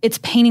you, it's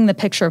painting the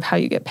picture of how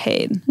you get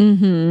paid.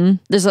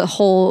 There's a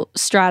whole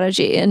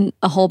strategy and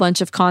a whole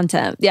bunch of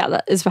content,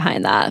 that is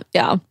behind that.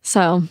 Yeah.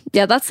 So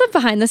that's the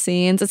behind the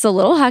scenes. It's a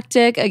little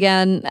hectic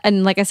again.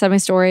 And like I said, my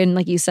story, and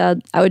like you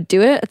said, I would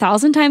do it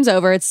 1,000 times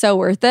over. It's so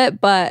worth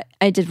it. But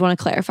I did want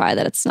to clarify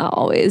that it's not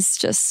always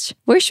just,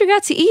 where should we go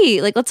to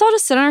eat? Like, let's all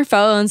just sit on our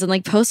phones and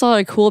like post all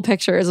our cool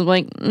pictures. I'm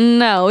like,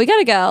 no, we got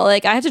to go.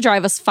 Like, I have to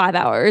drive us 5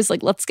 hours.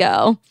 Like, let's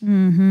go.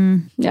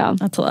 Yeah.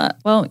 That's a lot.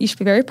 Well, you should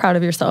be very proud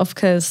of yourself,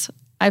 because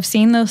I've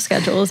seen those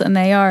schedules and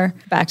they are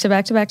back to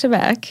back to back to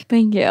back.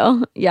 Thank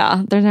you.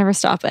 Yeah, they're never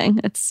stopping.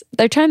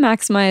 They're trying to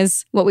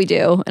maximize what we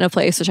do in a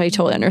place, which I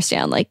totally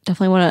understand. Like,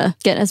 definitely want to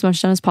get as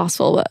much done as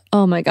possible. But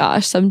oh my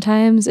gosh,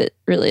 sometimes it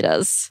really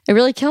does. It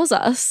really kills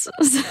us.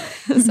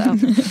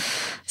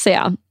 So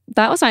yeah,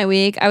 that was my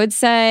week. I would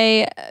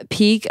say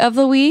peak of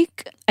the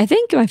week. I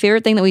think my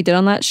favorite thing that we did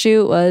on that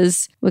shoot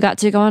was we got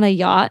to go on a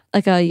yacht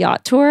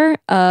tour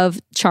of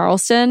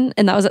Charleston,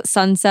 and that was at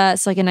sunset.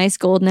 So like a nice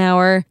golden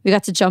hour. We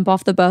got to jump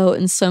off the boat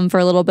and swim for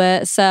a little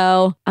bit.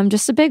 So I'm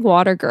just a big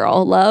water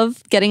girl.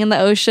 Love getting in the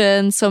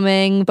ocean,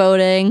 swimming,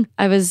 boating.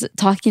 I was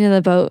talking to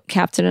the boat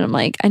captain and I'm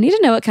like, I need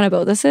to know what kind of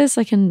boat this is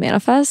so I can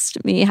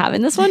manifest me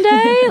having this one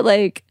day.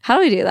 Like, how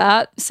do we do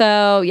that?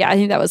 So yeah, I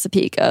think that was the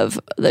peak of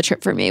the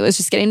trip for me, was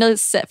just getting to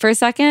sit for a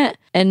second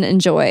and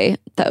enjoy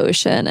the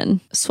ocean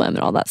and swim and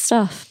all that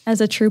stuff. As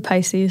a true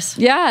Pisces.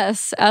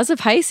 Yes, as a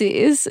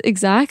Pisces.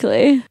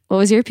 Exactly. What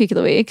was your peak of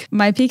the week?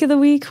 My peak of the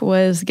week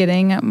was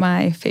getting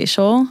my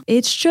facial.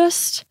 It's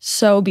just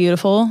so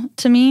beautiful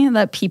to me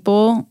that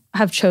people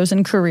have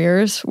chosen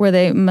careers where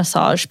they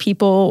massage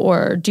people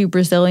or do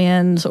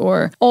Brazilians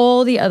or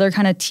all the other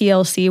kind of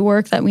TLC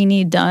work that we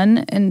need done,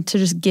 and to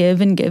just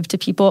give and give to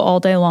people all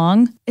day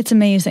long. It's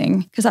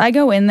amazing, because I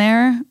go in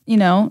there,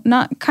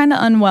 not kind of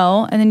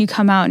unwell, and then you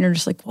come out and you're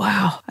just like,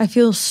 wow, I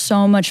feel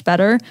so much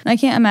better. And I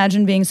can't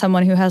imagine being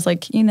someone who has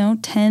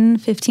 10,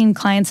 15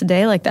 clients a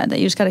day like that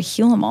you just got to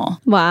heal them all.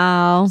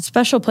 Wow.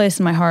 Special place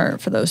in my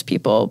heart for those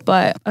people.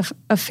 But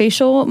a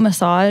facial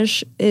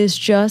massage is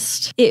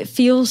just, it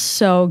feels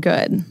so good.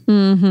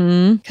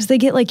 Because they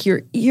get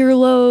your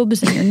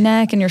earlobes and your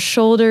neck and your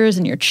shoulders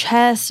and your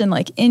chest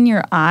and in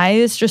your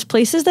eyes, just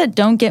places that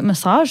don't get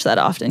massaged that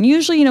often.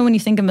 Usually, when you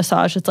think of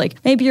massage, it's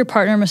maybe your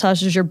partner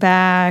massages your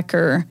back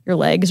or your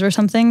legs or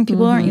something.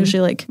 People aren't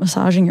usually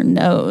massaging your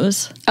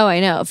nose. Oh,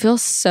 I know. It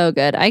feels so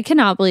good. I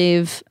cannot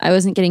believe I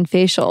wasn't getting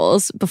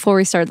facials before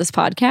we started this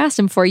podcast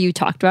and before you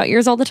talked about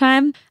yours all the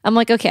time. I'm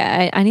like,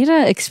 okay, I need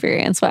to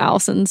experience what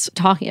Allison's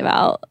talking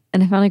about.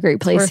 And I found a great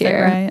place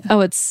here. Right?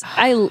 Oh,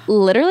 I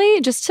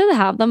literally, just to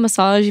have them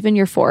massage even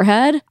your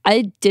forehead,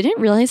 I didn't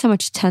realize how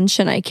much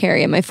tension I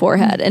carry in my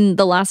forehead. And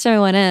the last time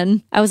I went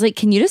in, I was like,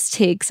 can you just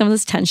take some of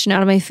this tension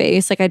out of my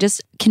face? I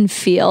just can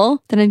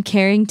feel that I'm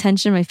carrying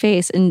tension in my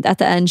face. And at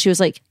the end, she was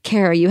like,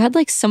 Kara, you had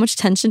so much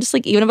tension, just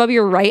even above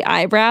your right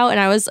eyebrow. And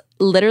I was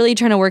literally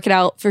trying to work it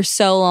out for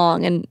so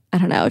long. And I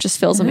don't know, it just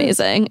feels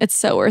amazing. It's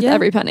so worth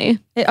every penny.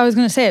 I was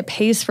going to say it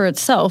pays for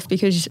itself,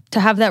 because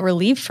to have that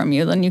relieved from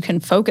you, then you can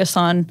focus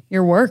on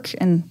your work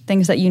and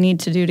things that you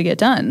need to do to get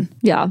done.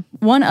 Yeah.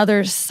 One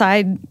other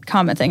side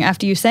comment thing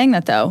after you saying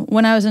that, though,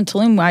 when I was in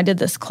Tulum, I did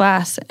this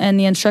class and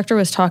the instructor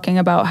was talking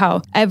about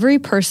how every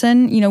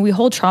person, we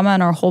hold trauma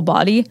in our whole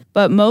body,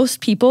 but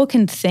most people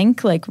can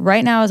think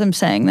right now as I'm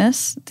saying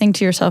this, think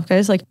to yourself,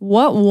 guys,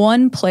 what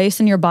one place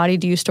in your body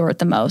do you store it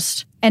the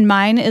most? And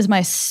mine is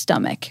my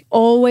stomach.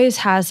 Always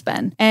has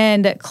been.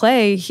 And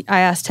Clay,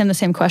 I asked him the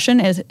same question.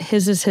 Is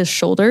his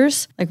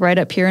shoulders, right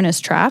up here in his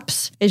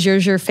traps? Is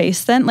yours your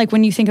face then?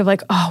 When you think of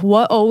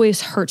what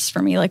always hurts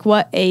for me?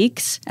 What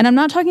aches? And I'm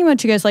not talking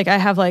about you guys I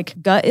have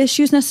gut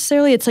issues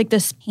necessarily. It's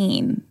this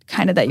pain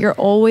kind of that you're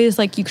always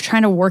you're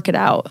trying to work it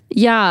out.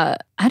 Yeah.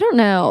 I don't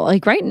know.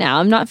 Right now,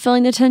 I'm not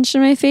feeling the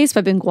tension in my face, but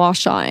I've been gua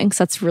shawing, because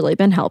that's really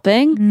been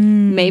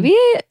helping. Maybe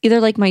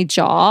either my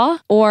jaw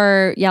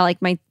or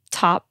my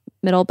top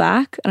middle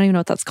back. I don't even know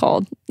what that's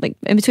called.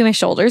 In between my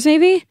shoulders,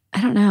 maybe?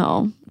 I don't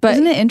know. But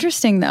isn't it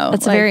interesting though?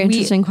 That's a very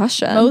interesting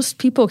question. Most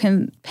people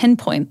can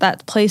pinpoint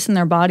that place in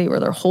their body where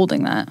they're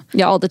holding that.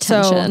 Yeah, all the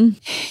tension.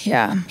 So,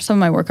 yeah, some of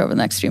my work over the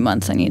next few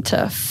months, I need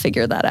to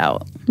figure that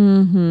out.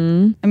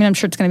 Mm-hmm. I mean, I'm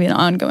sure it's going to be an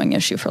ongoing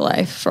issue for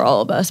life for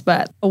all of us,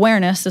 but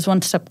awareness is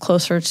one step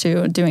closer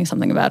to doing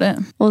something about it.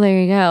 Well, there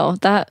you go.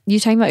 That you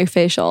talking about your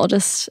facial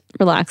just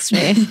relaxed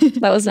me.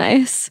 That was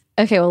nice.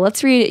 Okay, well,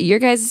 let's read your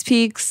guys'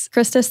 peaks.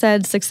 Krista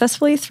said,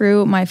 successfully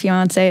threw my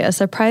fiance a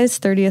surprise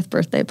 30th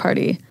birthday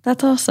party.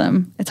 That's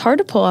awesome. It's hard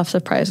to pull off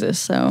surprises,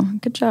 so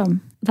good job.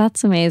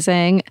 That's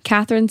amazing.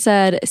 Catherine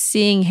said,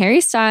 seeing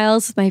Harry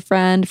Styles with my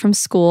friend from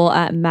school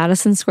at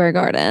Madison Square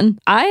Garden.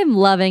 I'm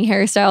loving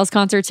Harry Styles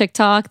concert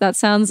TikTok. That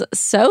sounds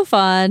so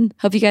fun.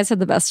 Hope you guys had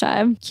the best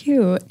time.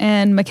 Cute.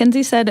 And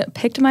Mackenzie said,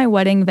 picked my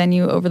wedding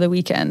venue over the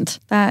weekend.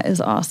 That is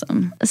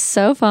awesome.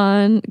 So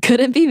fun.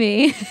 Couldn't be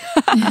me.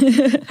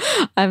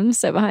 I'm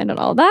so behind on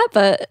all that,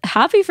 but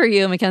happy for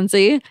you,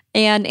 Mackenzie.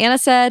 And Anna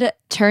said,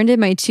 turned in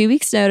my 2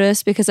 weeks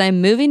notice because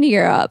I'm moving to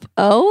Europe.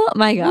 Oh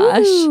my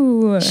gosh.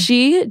 Ooh.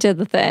 She did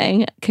the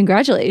thing.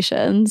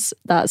 Congratulations.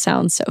 That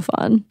sounds so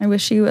fun. I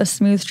wish you a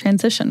smooth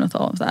transition with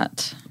all of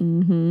that.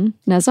 Mm-hmm.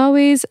 And as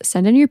always,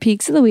 send in your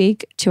peaks of the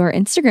week to our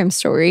Instagram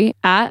story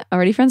at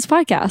Already Friends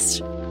Podcast.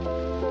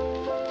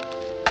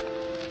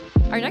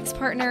 Our next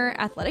partner,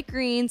 Athletic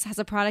Greens, has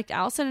a product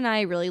Allison and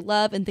I really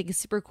love and think is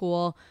super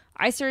cool.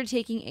 I started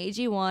taking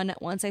AG1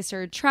 once I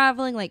started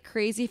traveling like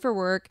crazy for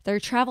work. Their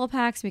travel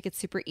packs make it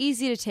super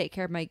easy to take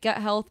care of my gut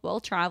health while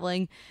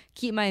traveling,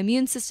 keep my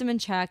immune system in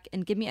check,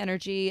 and give me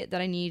energy that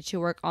I need to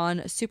work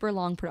on super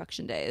long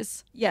production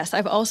days. Yes,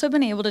 I've also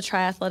been able to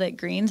try Athletic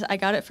Greens. I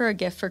got it for a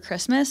gift for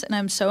Christmas, and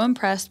I'm so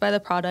impressed by the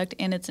product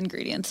and its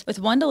ingredients.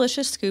 With one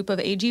delicious scoop of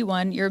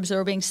AG1, you're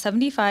absorbing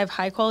 75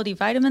 high-quality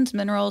vitamins,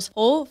 minerals,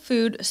 whole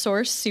food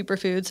source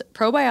superfoods,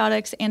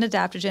 probiotics, and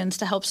adaptogens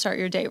to help start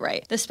your day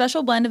right. This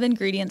special blend of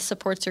ingredients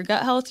supports your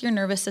gut health, your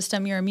nervous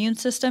system, your immune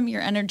system,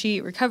 your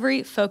energy,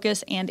 recovery,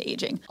 focus, and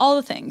aging. All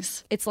the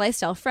things. It's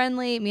lifestyle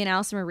friendly. Me and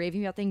Allison were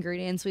raving about the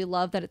ingredients. We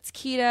love that it's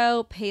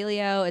keto,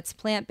 paleo, it's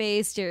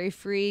plant-based,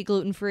 dairy-free,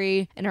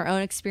 gluten-free. In our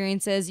own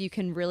experiences, you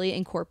can really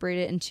incorporate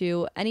it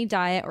into any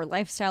diet or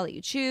lifestyle that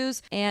you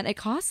choose, and it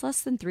costs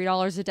less than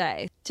 $3 a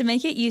day. To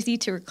make it easy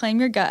to reclaim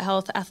your gut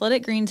health,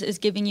 Athletic Greens is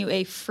giving you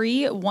a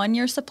free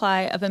 1-year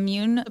supply of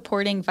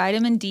immune-supporting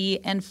vitamin D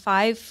and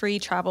 5 free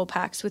travel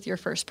packs with your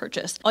first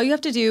purchase. All you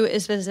have to do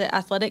is visit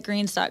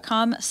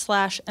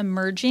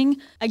athleticgreens.com/emerging.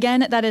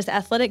 Again, that is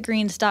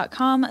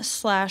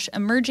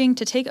athleticgreens.com/emerging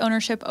to take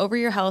ownership over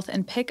your health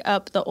and pick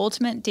up the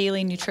ultimate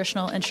daily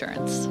nutritional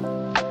insurance.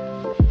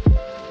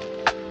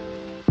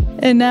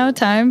 And now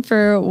time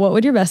for What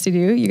Would Your Bestie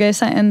Do? You guys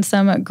sent in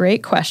some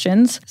great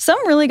questions. Some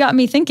really got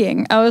me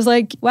thinking. I was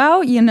like,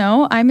 wow,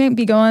 I might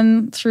be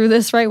going through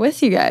this right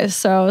with you guys.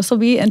 So this will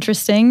be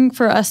interesting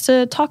for us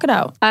to talk it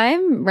out.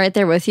 I'm right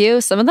there with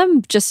you. Some of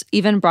them just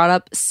even brought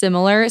up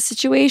similar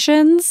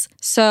situations.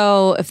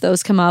 So if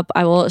those come up,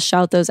 I will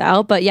shout those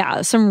out. But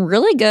yeah, some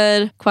really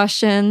good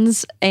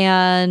questions.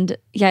 And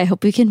yeah, I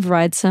hope we can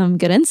provide some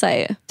good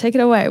insight. Take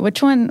it away. What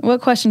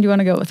question do you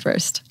want to go with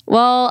first?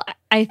 Well,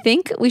 I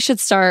think we should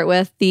start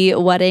with the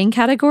wedding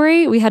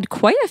category. We had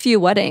quite a few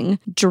wedding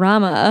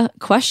drama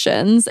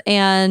questions.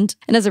 And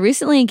as a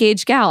recently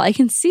engaged gal, I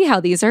can see how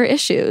these are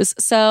issues.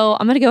 So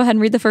I'm going to go ahead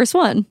and read the first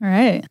one. All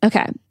right.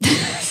 Okay.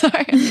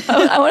 Sorry.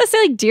 I want to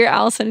say like Dear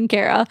Allison and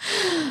Kara,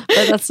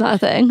 but that's not a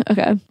thing.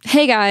 Okay.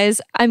 Hey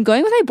guys, I'm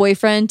going with my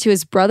boyfriend to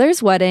his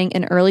brother's wedding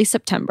in early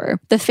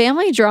September. The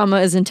family drama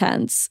is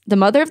intense. The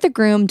mother of the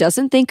groom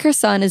doesn't think her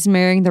son is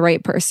marrying the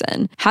right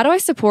person. How do I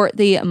support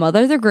the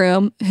mother of the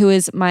groom, who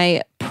is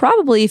my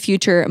probably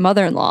future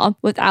mother-in-law,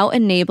 without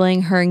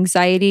enabling her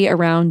anxiety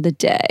around the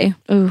day?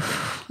 Ooh,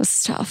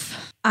 that's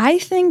tough. I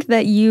think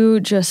that you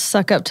just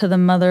suck up to the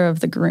mother of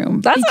the groom.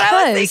 That's what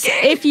I was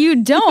thinking. If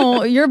you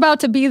don't, you're about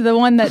to be the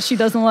one that she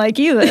doesn't like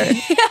either.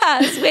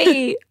 Yes,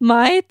 wait.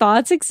 My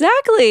thoughts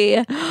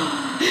exactly.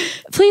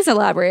 Please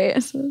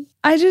elaborate.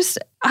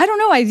 I don't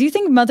know. I do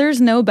think mothers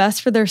know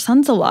best for their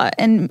sons a lot.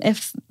 And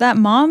if that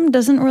mom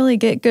doesn't really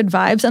get good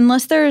vibes,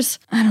 unless there's,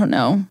 I don't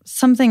know,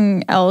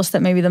 something else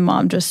that maybe the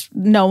mom just,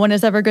 no one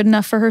is ever good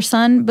enough for her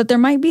son, but there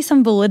might be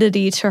some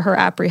validity to her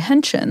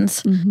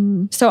apprehensions.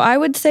 Mm-hmm. So I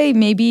would say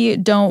maybe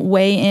don't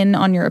weigh in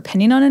on your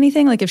opinion on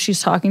anything. Like if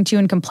she's talking to you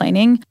and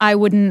complaining, I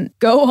wouldn't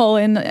go all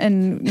in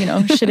and,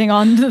 shitting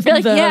on the,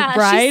 like, the yeah,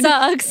 bride. She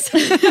sucks.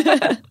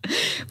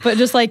 But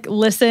just like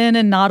listen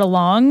and nod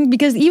along,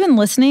 because even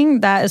listening,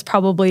 that is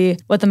probably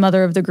what the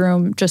mother of the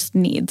groom just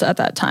needs at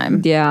that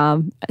time. Yeah,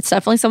 it's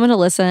definitely someone to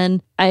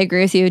listen. I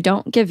agree with you.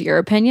 Don't give your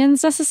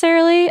opinions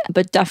necessarily,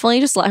 but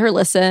definitely just let her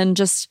listen.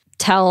 Just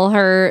tell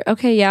her,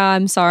 okay, yeah,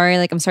 I'm sorry.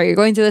 Like, I'm sorry you're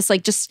going through this.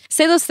 Like, just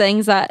say those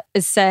things that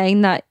is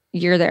saying that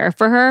you're there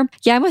for her.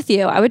 Yeah, I'm with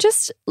you. I would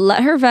just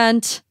let her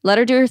vent, let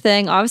her do her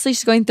thing. Obviously,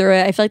 she's going through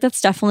it. I feel like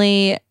that's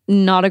definitely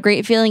not a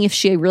great feeling if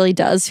she really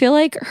does feel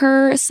like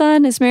her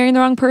son is marrying the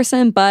wrong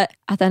person. But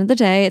at the end of the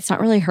day, it's not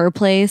really her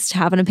place to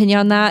have an opinion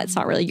on that. It's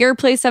not really your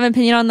place to have an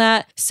opinion on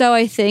that. So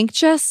I think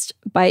just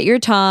bite your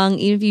tongue.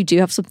 Even if you do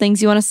have some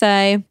things you want to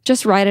say,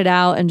 just write it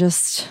out and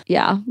just,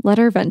 let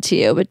her vent to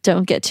you, but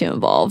don't get too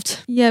involved.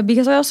 Yeah,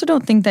 because I also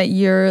don't think that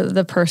you're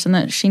the person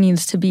that she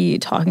needs to be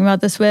talking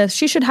about this with.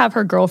 She should have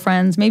her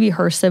girlfriends, maybe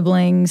her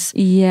siblings.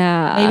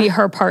 Yeah. Maybe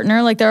her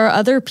partner. Like there are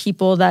other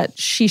people that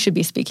she should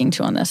be speaking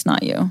to on this,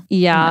 not you.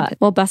 Yeah.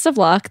 Well, best of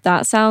luck.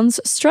 That sounds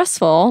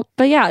stressful.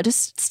 But yeah,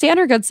 just stay on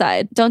her good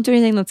side. Don't do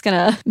anything that's going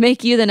to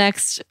make you the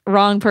next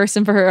wrong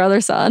person for her other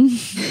son.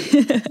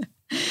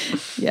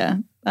 Yeah.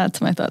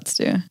 That's my thoughts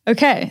too.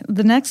 Okay,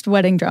 the next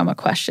wedding drama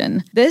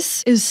question.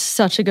 This is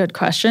such a good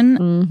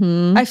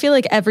question. I feel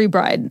like every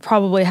bride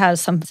probably has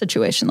some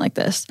situation like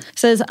this. It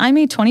says, I'm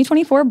a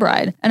 2024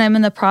 bride and I'm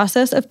in the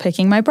process of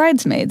picking my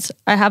bridesmaids.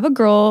 I have a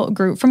girl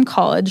group from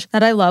college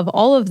that I love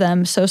all of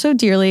them so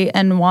dearly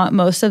and want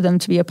most of them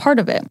to be a part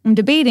of it. I'm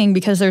debating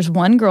because there's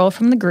one girl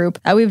from the group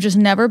that we've just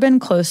never been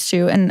close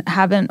to and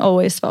haven't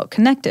always felt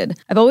connected.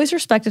 I've always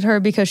respected her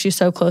because she's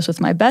so close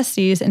with my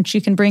besties and she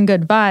can bring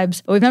good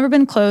vibes, but we've never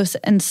been close.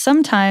 And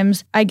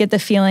sometimes I get the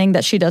feeling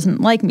that she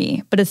doesn't like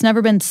me, but it's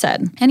never been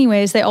said.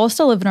 Anyways, they all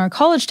still live in our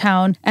college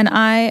town and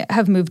I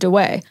have moved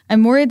away.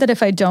 I'm worried that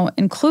if I don't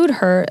include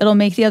her, it'll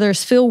make the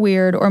others feel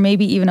weird or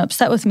maybe even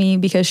upset with me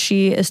because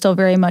she is still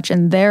very much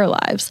in their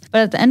lives. But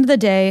at the end of the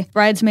day,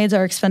 bridesmaids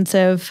are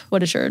expensive.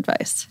 What is your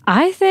advice?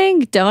 I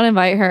think don't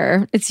invite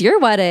her. It's your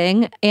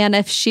wedding. And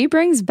if she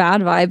brings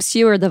bad vibes to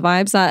you or the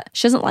vibes that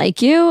she doesn't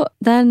like you,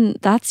 then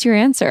that's your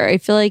answer. I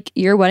feel like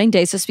your wedding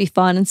day is supposed to be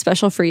fun and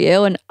special for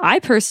you. And I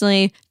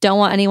personally don't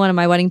want anyone at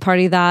my wedding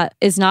party that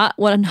is not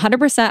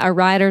 100% a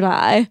ride or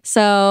die.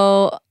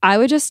 So I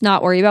would just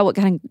not worry about what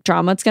kind of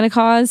drama it's going to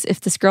cause.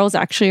 If this girl is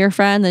actually your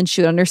friend, then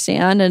she would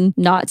understand and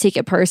not take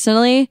it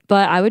personally.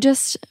 But I would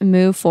just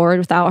move forward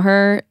without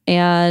her.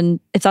 And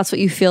if that's what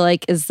you feel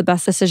like is the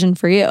best decision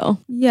for you.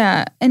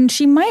 Yeah. And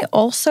she might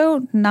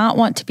also not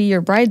want to be your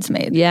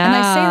bridesmaid. Yeah. And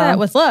I say that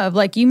with love.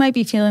 Like you might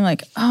be feeling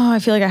like, oh, I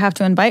feel like I have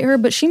to invite her.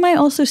 But she might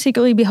also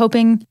secretly be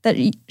hoping that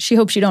she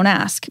hopes you don't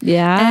ask.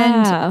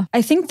 Yeah. And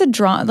I think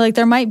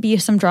there might be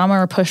some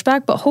drama or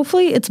pushback, but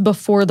hopefully it's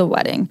before the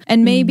wedding.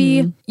 And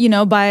maybe,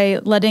 by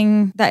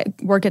letting that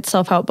work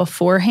itself out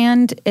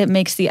beforehand, it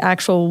makes the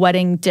actual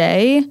wedding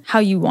day how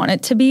you want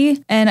it to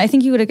be. And I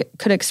think you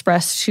could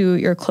express to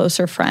your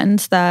closer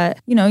friends that,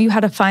 you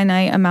had a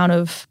finite amount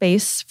of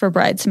space for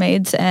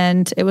bridesmaids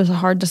and it was a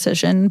hard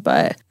decision,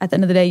 but at the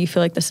end of the day, you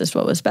feel like this is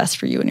what was best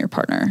for you and your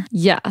partner.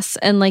 Yes.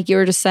 And like you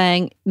were just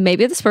saying,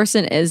 maybe this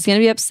person is going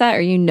to be upset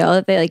or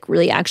that they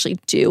really actually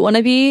do want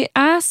to be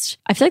asked.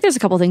 I feel like there's a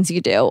couple things you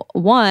could do.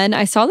 One,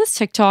 I saw this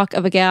TikTok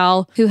of a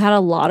gal who had a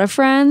lot of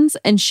friends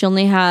and she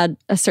only had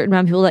a certain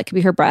amount of people that could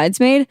be her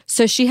bridesmaid.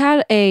 So she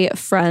had a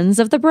friends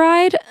of the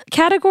bride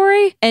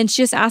category and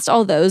she just asked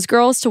all those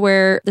girls to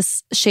wear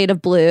this shade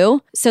of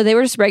blue. So they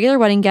were just regular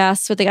wedding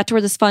guests, but they got to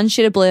wear this fun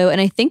shade of blue.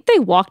 And I think they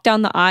walked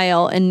down the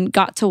aisle and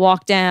got to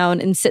walk down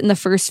and sit in the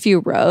first few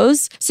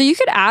rows. So you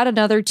could add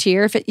another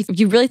tier if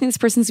you really think this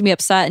person's gonna be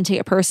upset and take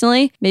it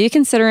personally. Maybe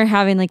consider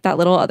having that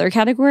little other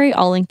category.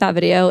 I'll link that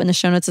video in the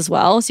show notes as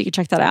well, so you can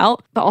check that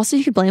out. But also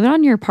you could blame it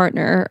on your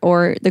partner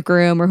or the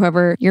groom or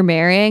whoever you're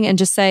marrying and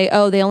just say,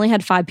 oh, they only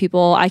had 5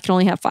 people. I can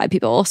only have 5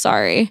 people.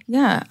 Sorry.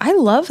 Yeah. I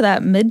love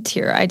that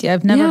mid-tier idea.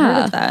 I've never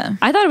heard of that.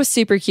 I thought it was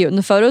super cute and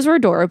the photos were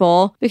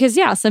adorable because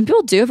some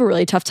people do have a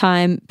really tough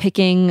time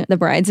picking the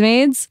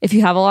bridesmaids if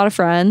you have a lot of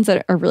friends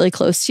that are really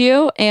close to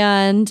you.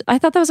 And I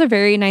thought that was a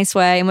very nice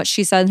way. And what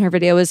she said in her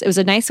video was it was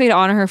a nice way to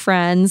honor her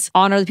friends,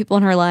 honor the people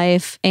in her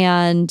life.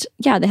 And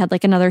they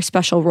had another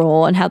special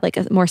role and had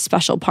a more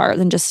special part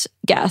than just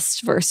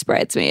guest versus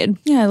bridesmaid.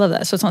 Yeah, I love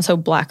that. So it's not so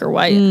black or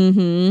white.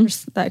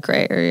 There's that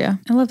gray area.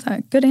 I love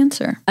that. Good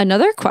answer.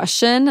 Another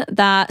question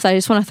that I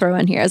just want to throw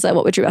in here is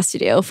what would you best to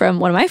do from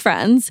one of my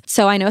friends.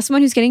 So I know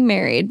someone who's getting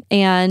married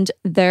and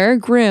their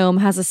groom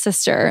has a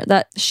sister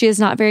that she is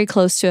not very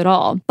close to at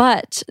all.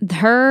 But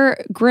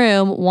her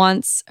groom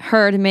wants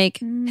her to make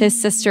his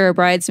sister a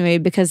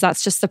bridesmaid because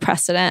that's just the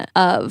precedent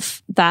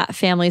of that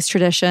family's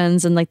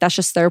traditions. And that's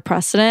just their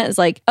precedent.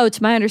 It's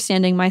to my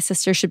understanding, my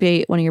sister should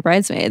be one of your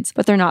bridesmaids.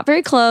 But they're not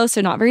very close.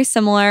 They're not very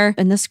similar.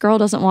 And this girl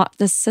doesn't want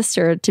this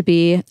sister to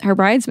be her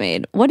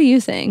bridesmaid. What do you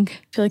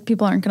think? I feel like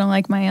people aren't going to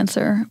like my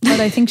answer, but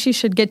I think she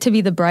should get to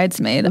be the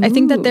bridesmaid. Ooh. I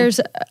think that there's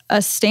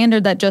a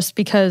standard that just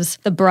because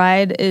the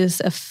bride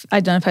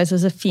identifies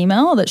as a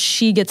female, that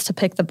she gets to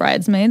pick the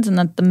bridesmaids and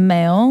that the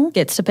male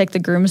gets to pick the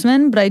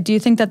groomsmen. But I do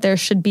think that there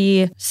should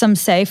be some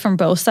say from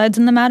both sides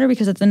in the matter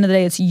because at the end of the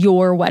day, it's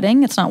your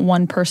wedding. It's not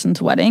one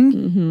person's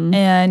wedding.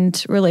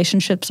 And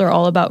relationships are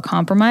all about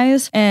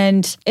compromise.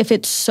 And if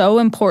it's so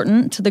important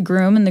important to the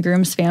groom and the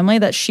groom's family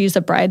that she's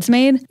a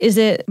bridesmaid? Is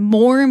it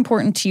more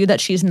important to you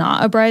that she's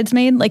not a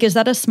bridesmaid? Like, is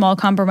that a small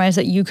compromise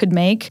that you could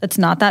make that's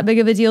not that big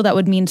of a deal that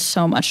would mean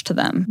so much to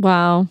them?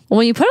 Wow. Well,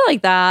 when you put it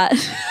like that,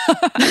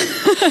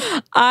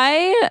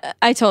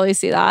 I totally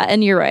see that.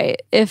 And you're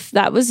right. If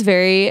that was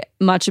very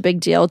much a big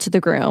deal to the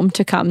groom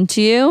to come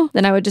to you,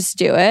 then I would just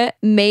do it.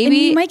 Maybe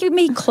and you might get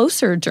me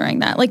closer during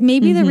that. Like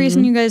maybe the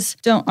reason you guys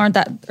aren't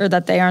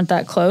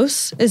that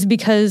close is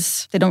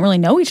because they don't really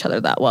know each other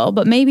that well.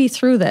 But maybe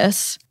through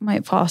this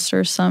might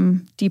foster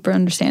some deeper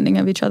understanding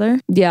of each other.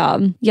 Yeah.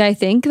 Yeah. I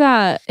think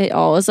that it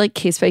all is like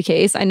case by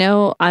case. I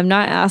know I'm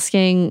not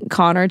asking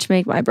Connor to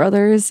make my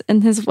brothers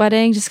in his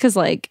wedding just because,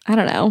 like, I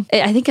don't know.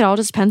 I think it all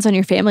just depends on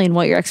your family and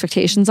what your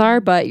expectations are.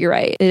 But you're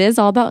right. It is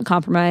all about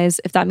compromise.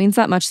 If that means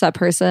that much to that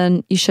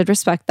person, you should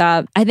respect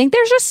that. I think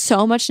there's just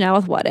so much now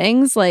with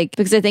weddings, like,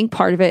 because I think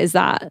part of it is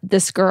that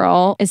this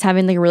girl is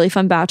having like a really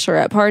fun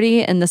bachelorette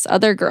party and this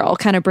other girl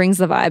kind of brings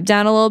the vibe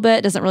down a little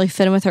bit, doesn't really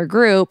fit in with her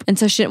group. And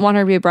so she didn't want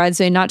her to be a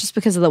bridesmaid, not just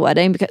because of the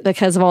wedding,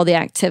 because of all the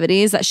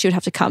activities that she would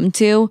have to come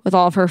to with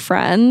all of her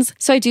friends.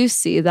 So I do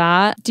see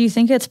that. Do you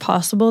think it's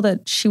possible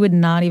that she would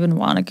not even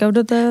want to go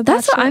to the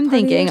That's what I'm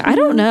thinking. I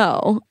don't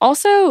know.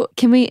 Also,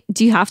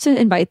 do you have to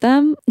invite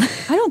them?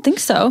 I don't think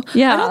so.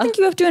 Yeah. I don't think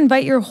you have to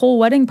invite your whole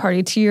wedding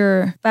party to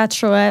your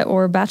bachelorette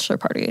or bachelor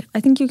party. I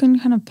think you can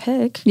kind of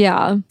pick.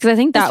 Yeah. Because I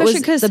think that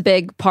Especially was the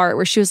big part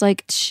where she was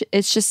like,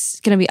 it's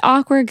just going to be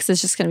awkward because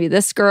it's just going to be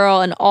this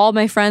girl and all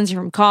my friends are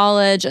from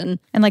college. And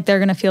like they're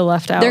going to feel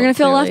left out. They're going to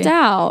feel left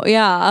out.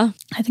 Yeah.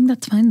 I think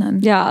that's fine then.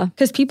 Yeah.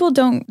 Because people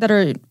that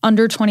are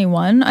under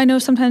 21, I know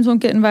sometimes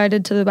won't get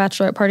invited to the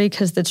bachelorette party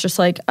because it's just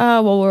like,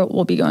 oh, well,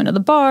 we'll be going to the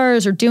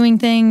bars or doing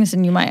things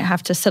and you might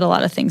have to sit a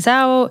lot of things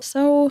out.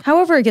 So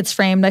however it gets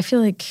framed, I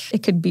feel like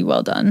it could be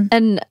well done.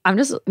 And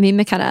me and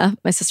McKenna,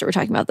 my sister, were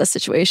talking about this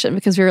situation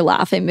because we were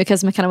laughing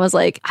because McKenna was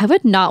like, I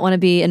would not want to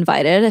be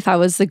invited if I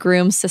was the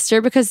groom's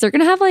sister because they're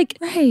going to have like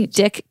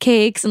dick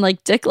cakes and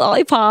like dick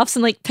lollipops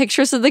and like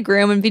pictures of the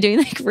groom and be doing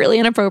like really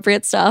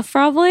inappropriate stuff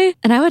probably.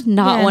 And I would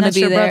not want to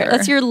be there.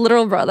 That's your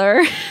literal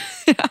brother.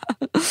 Yeah.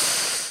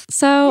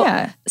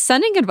 So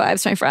sending good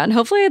vibes, my friend.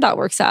 Hopefully that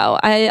works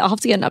out. I'll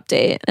have to get an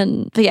update.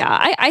 But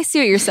yeah, I see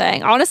what you're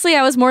saying. Honestly,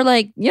 I was more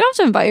like, you don't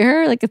have to invite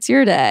her. Like, it's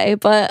your day.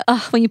 But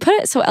when you put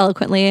it so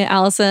eloquently,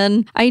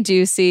 Allison, I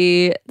do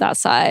see that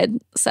side.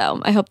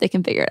 So I hope they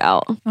can figure it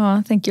out.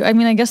 Oh, thank you. I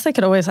mean, I guess they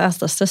could always ask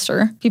the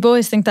sister. People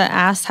always think that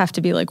asks have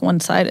to be like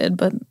one-sided,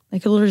 but they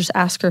could literally just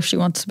ask her if she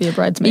wants to be a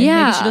bridesmaid.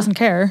 Yeah. Maybe she doesn't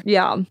care.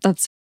 Yeah,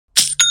 that's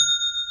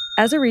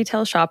As a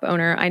retail shop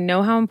owner, I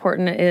know how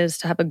important it is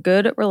to have a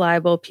good,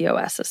 reliable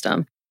POS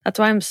system. That's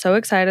why I'm so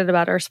excited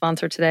about our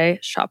sponsor today,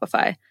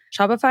 Shopify.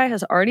 Shopify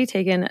has already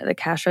taken the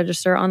cash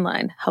register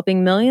online,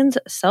 helping millions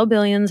sell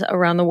billions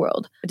around the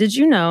world. But did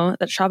you know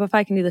that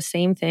Shopify can do the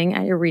same thing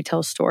at your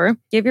retail store?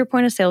 Give your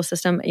point of sale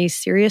system a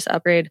serious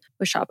upgrade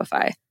with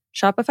Shopify.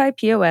 Shopify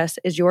POS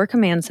is your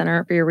command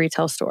center for your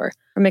retail store.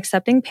 From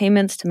accepting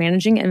payments to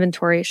managing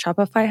inventory,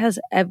 Shopify has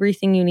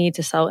everything you need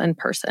to sell in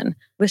person.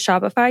 With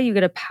Shopify, you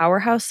get a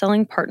powerhouse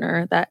selling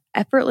partner that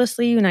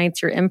effortlessly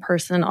unites your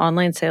in-person and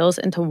online sales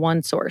into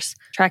one source.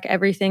 Track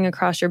everything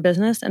across your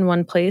business in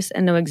one place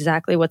and know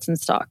exactly what's in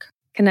stock.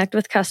 Connect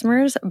with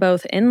customers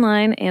both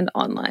in-line and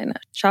online.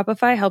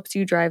 Shopify helps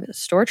you drive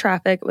store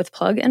traffic with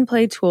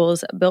plug-and-play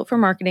tools built for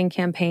marketing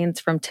campaigns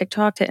from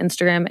TikTok to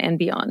Instagram and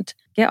beyond.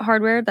 Get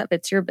hardware that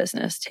fits your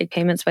business. Take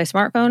payments by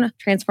smartphone,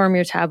 transform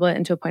your tablet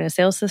into a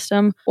point-of-sale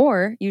system,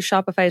 or use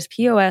Shopify's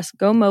POS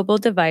Go Mobile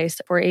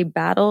device for a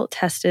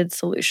battle-tested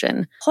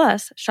solution.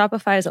 Plus,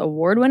 Shopify's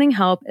award-winning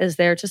help is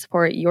there to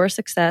support your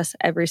success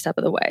every step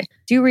of the way.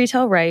 Do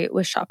retail right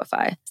with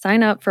Shopify.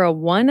 Sign up for a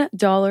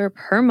 $1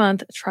 per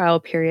month trial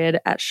period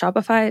at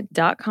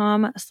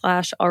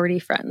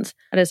shopify.com/alreadyfriends.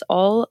 That is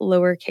all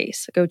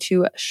lowercase. Go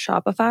to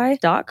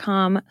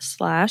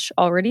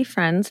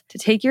shopify.com/alreadyfriends to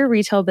take your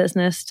retail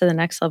business to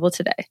the next level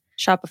today.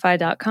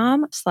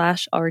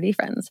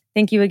 Shopify.com/alreadyfriends.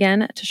 Thank you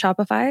again to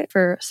Shopify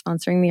for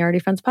sponsoring the Already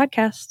Friends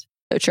podcast.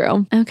 so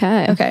true.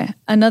 Okay.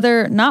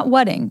 Another not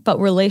wedding, but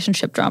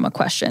relationship drama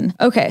question.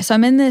 Okay, so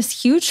I'm in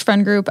this huge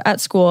friend group at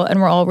school and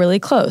we're all really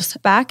close.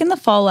 Back in the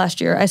fall last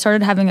year, I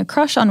started having a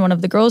crush on one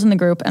of the girls in the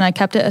group and I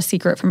kept it a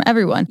secret from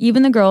everyone,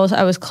 even the girls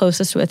I was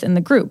closest with in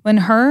the group. When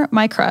her,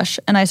 my crush,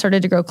 and I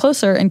started to grow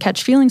closer and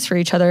catch feelings for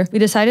each other, we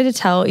decided to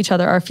tell each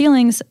other our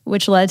feelings,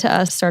 which led to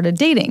us started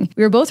dating.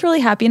 We were both really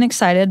happy and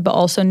excited, but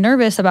also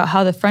nervous about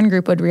how the friend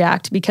group would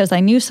react because I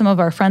knew some of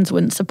our friends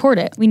wouldn't support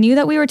it. We knew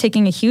that we were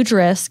taking a huge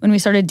risk when we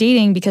started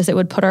dating because it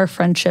would put our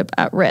friendship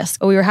at risk,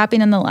 but we were happy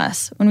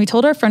nonetheless. When we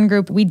told our friend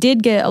group, we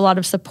did get a lot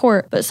of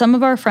support, but some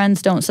of our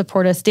friends don't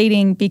support us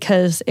dating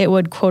because it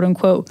would quote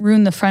unquote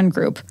ruin the friend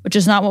group, which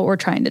is not what we're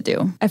trying to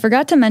do. I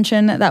forgot to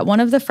mention that one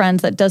of the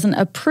friends that doesn't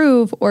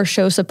approve or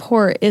show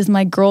support is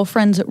my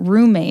girlfriend's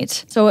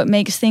roommate, so it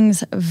makes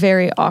things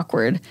very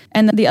awkward.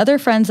 And the other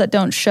friends that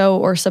don't show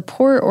or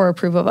support or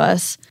approve of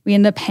us, we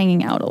end up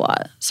hanging out a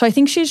lot. So I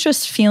think she's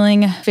just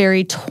feeling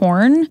very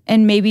torn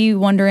and maybe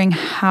wondering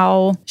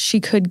how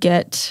she could get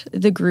get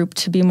the group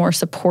to be more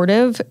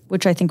supportive,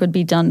 which I think would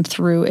be done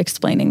through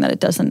explaining that it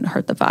doesn't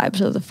hurt the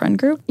vibes of the friend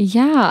group.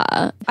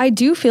 Yeah. I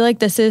do feel like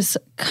this is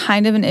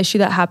kind of an issue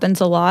that happens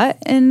a lot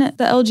in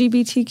the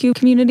LGBTQ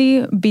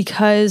community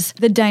because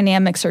the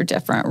dynamics are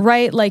different,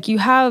 right? Like you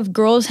have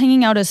girls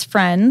hanging out as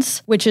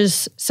friends, which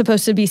is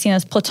supposed to be seen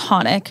as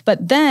platonic.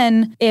 But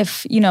then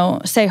if,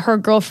 say her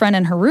girlfriend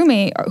and her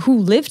roommate who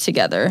live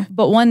together,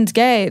 but one's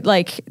gay,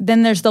 like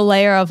then there's the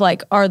layer of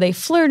like, are they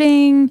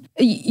flirting?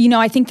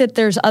 I think that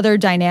there's other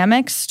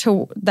dynamics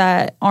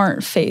that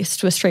aren't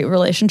faced with straight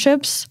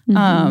relationships.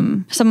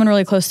 Someone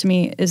really close to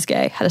me is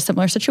gay, had a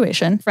similar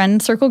situation,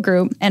 friend circle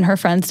group, and her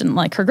friends didn't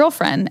like her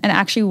girlfriend and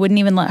actually wouldn't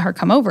even let her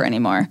come over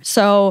anymore.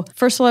 So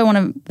first of all, I want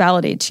to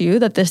validate to you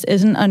that this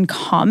isn't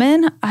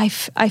uncommon. I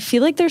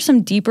feel like there's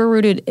some deeper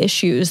rooted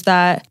issues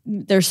that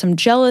there's some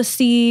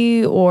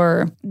jealousy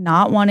or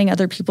not wanting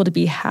other people to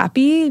be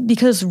happy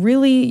because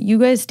really you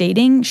guys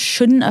dating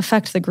shouldn't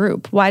affect the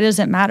group. Why does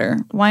it matter?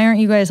 Why aren't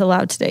you guys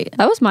allowed to date?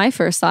 That was my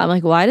first thought. I'm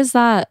like, why does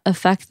that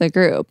affect the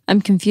group?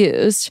 I'm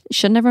confused.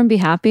 Shouldn't everyone be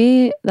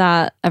happy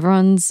that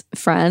everyone's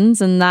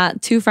friends and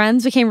that two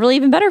friends became really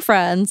even better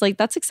friends? Like,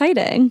 that's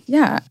exciting.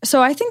 Yeah.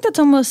 So I think that's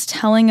almost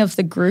telling of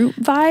the group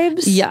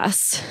vibes.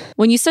 Yes.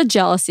 When you said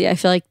jealousy, I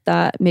feel like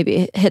that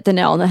maybe hit the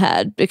nail on the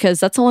head because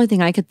that's the only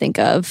thing I could think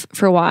of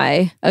for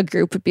why a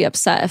group would be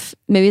upset. If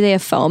maybe they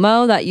have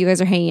FOMO that you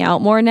guys are hanging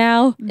out more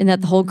now and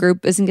that the whole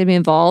group isn't going to be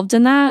involved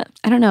in that.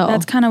 I don't know.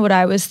 That's kind of what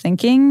I was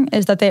thinking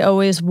is that they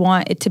always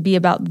want it to be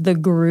about the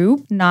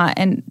group, not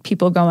and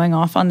people going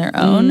off on their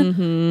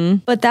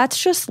own. But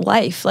that's just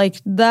life. Like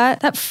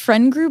that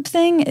friend group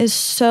thing is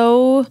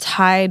so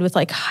tied with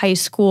like high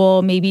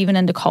school, maybe even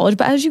into college.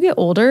 But as you get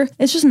older,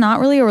 it's just not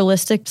really a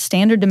realistic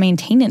standard to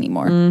maintain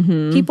anymore.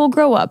 People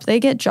grow up, they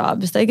get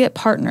jobs, they get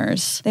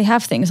partners, they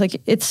have things.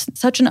 Like it's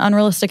such an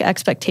unrealistic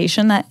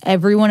expectation that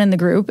everyone in the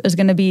group is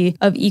going to be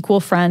of equal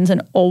friends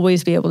and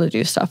always be able to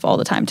do stuff all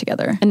the time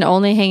together. And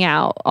only hang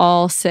out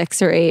all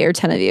 6 or 8 or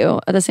 10 of you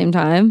at the same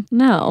time?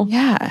 No.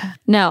 Yeah.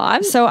 No,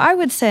 So I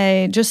would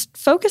say just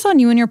focus on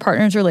you and your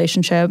partner's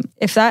relationship.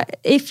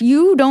 If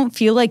you don't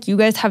feel like you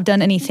guys have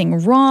done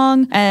anything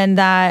wrong and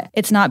that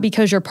it's not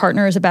because your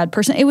partner is a bad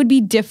person, it would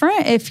be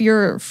different if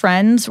your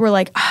friends were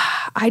like,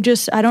 I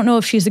don't know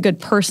if she's a good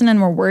person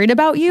and we're worried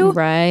about you.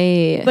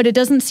 Right. But it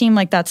doesn't seem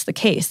like that's the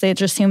case. It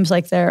just seems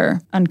like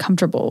they're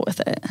uncomfortable with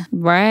it.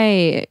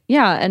 Right.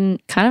 Yeah.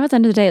 And kind of at the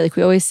end of the day, like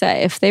we always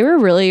say, if they were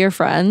really your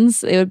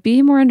friends, they would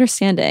be more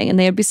understanding and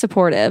they would be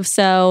supportive.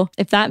 So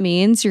if that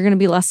means you're going to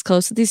be less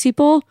close with these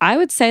people, I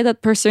would say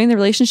that pursuing the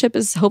relationship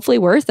is hopefully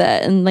worth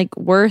it and like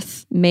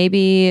worth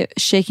maybe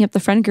shaking up the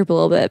friend group a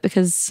little bit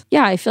because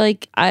yeah, I feel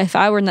like if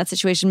I were in that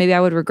situation, maybe I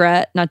would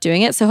regret not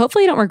doing it. So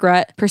hopefully you don't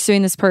regret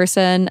pursuing this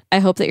person. I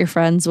hope that your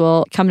friends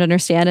will come to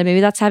understand and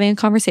maybe that's having a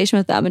conversation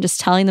with them and just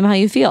telling them how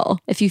you feel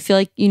if you feel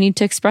like you need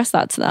to express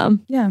that to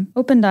them. Yeah.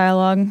 Open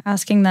dialogue,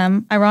 asking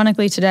them.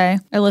 Ironically, today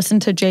I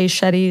listened to Jay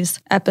Shetty's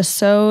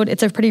episode.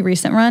 It's a pretty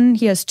recent run.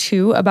 He has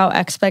 2 about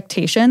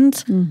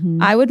expectations.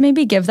 I would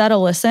maybe give that a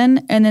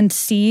listen and then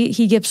see.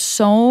 He gives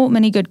so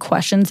many good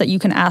questions that you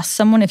can ask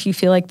someone if you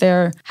feel like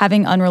they're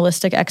having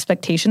unrealistic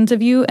expectations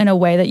of you in a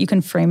way that you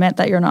can frame it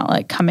that you're not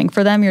like coming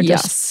for them. You're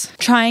just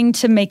trying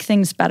to make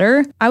things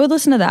better. I would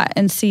listen to that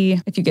and see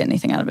if you get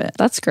anything out of it.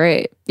 That's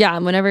great. Yeah.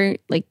 And whenever,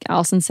 like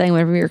Allison's saying,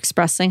 whenever you're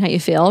expressing how you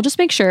feel, just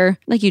make sure,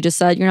 like you just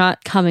said, you're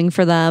not coming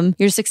for them.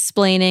 You're just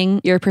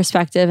explaining your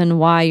perspective and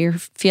why you're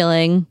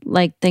feeling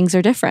like things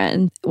are different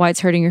and why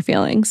it's hurting your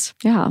feelings.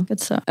 Yeah. Good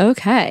stuff.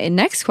 Okay.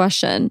 Next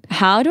question.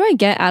 How do I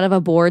get out of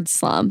a bored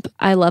slump?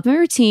 I love my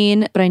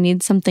routine, but I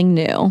need something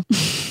new.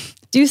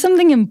 Do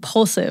something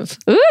impulsive.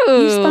 Ooh.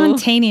 Be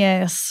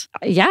spontaneous.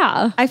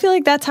 Yeah. I feel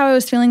like that's how I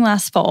was feeling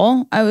last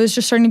fall. I was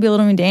just starting to be a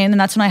little mundane, and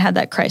that's when I had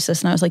that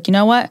crisis. And I was like, you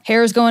know what?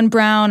 Hair's going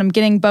brown. I'm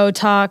getting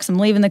Botox. I'm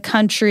leaving the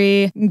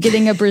country. I'm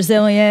getting a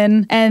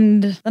Brazilian.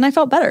 And then I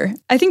felt better.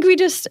 I think we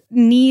just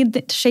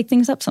need to shake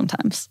things up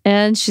sometimes.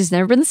 And she's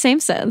never been the same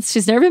since.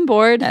 She's never been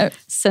bored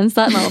since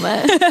that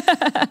moment.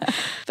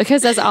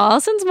 Because as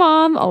Allison's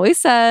mom always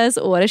says,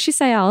 what does she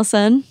say,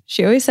 Allison?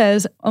 She always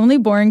says, only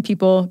boring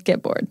people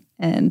get bored.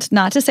 And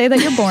not to say that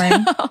you're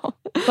boring,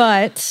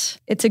 but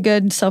it's a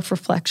good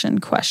self-reflection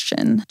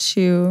question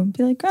to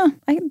be like,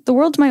 the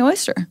world's my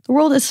oyster. The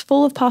world is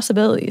full of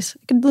possibilities.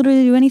 I could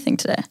literally do anything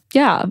today.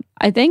 Yeah,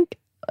 I think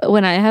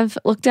when I have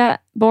looked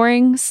at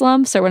boring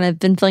slumps or when I've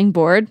been feeling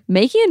bored,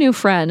 making a new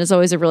friend is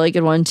always a really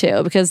good one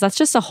too, because that's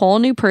just a whole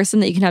new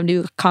person that you can have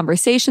new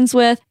conversations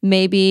with.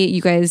 Maybe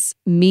you guys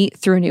meet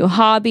through a new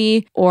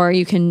hobby or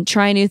you can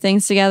try new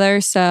things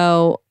together.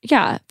 So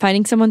yeah,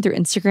 finding someone through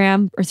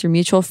Instagram or through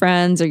mutual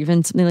friends or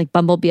even something like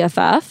Bumble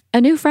BFF,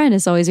 a new friend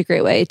is always a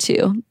great way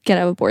to get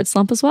out of a bored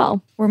slump as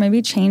well. Or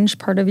maybe change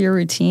part of your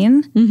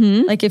routine.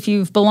 Like if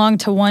you've belonged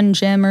to one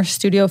gym or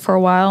studio for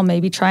a while,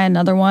 maybe try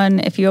another one.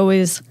 If you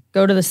always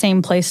go to the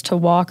same place to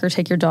walk or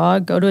take your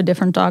dog, go to a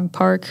different dog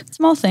park.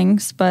 Small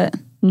things, but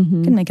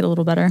Can make it a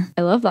little better.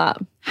 I love that.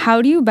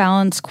 How do you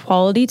balance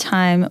quality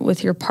time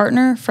with your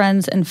partner,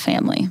 friends, and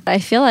family? I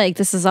feel like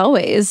this is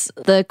always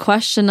the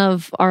question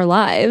of our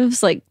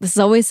lives. Like, this is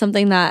always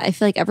something that I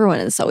feel like everyone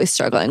is always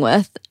struggling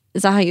with.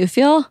 Is that how you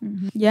feel?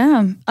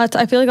 Yeah.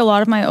 I feel like a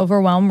lot of my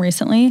overwhelm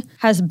recently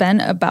has been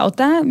about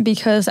that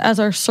because as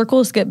our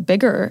circles get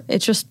bigger,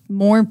 it's just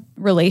more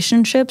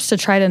relationships to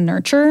try to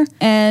nurture.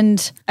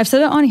 And I've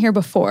said it on here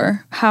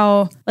before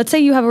how, let's say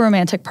you have a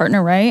romantic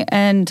partner, right?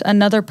 And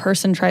another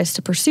person tries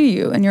to pursue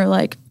you and you're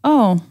like,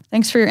 oh,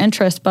 thanks for your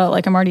interest, but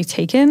like I'm already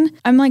taken.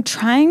 I'm like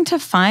trying to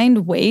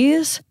find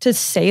ways to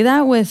say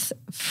that with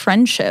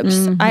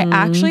friendships. I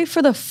actually,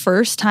 for the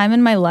first time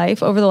in my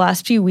life over the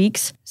last few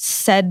weeks,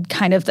 said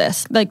kind of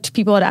this, like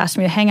people had asked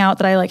me to hang out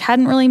that I like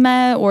hadn't really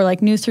met or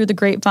like knew through the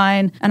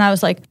grapevine. And I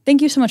was like,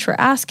 thank you so much for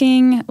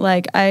asking.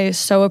 Like, I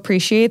so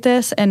appreciate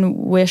this and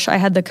wish I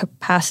had the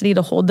capacity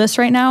to hold this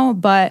right now.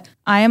 But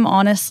I am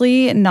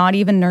honestly not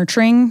even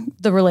nurturing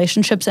the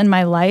relationships in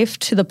my life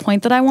to the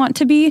point that I want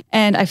to be.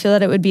 And I feel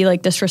that it would be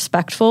like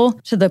disrespectful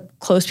to the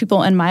close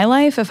people in my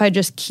life if I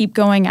just keep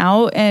going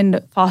out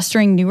and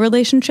fostering new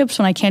relationships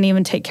when I can't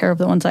even take care of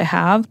the ones I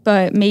have.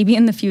 But maybe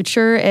in the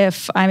future,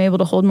 if I'm able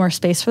to hold more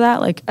space for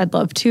that, like I'd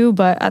love to.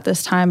 But at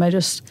this time,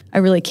 I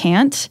really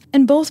can't.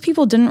 And both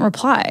people didn't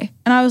reply.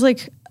 And I was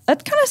like,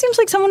 that kind of seems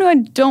like someone who I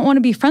don't want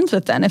to be friends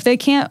with then. If they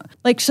can't,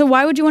 like, so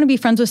why would you want to be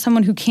friends with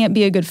someone who can't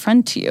be a good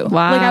friend to you?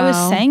 Wow. Like I was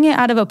saying it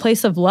out of a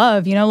place of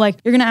love, you know, like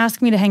you're going to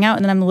ask me to hang out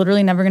and then I'm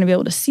literally never going to be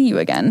able to see you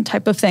again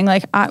type of thing.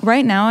 Like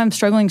right now I'm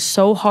struggling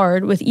so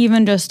hard with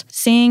even just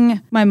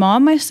seeing my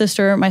mom, my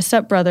sister, my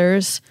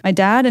stepbrothers, my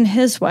dad and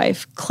his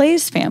wife,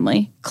 Clay's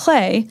family,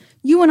 Clay.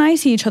 You and I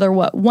see each other,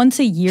 once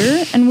a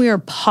year and we are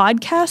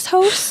podcast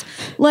hosts?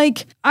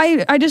 Like,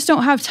 I just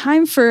don't have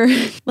time for,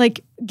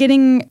 like,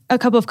 getting a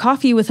cup of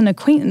coffee with an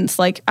acquaintance.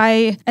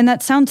 And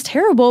that sounds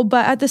terrible,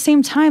 but at the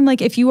same time,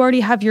 like, if you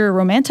already have your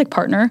romantic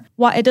partner,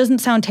 it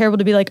doesn't sound terrible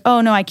to be like,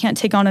 oh, no, I can't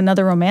take on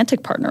another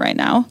romantic partner right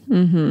now.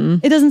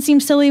 It doesn't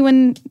seem silly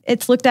when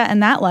it's looked at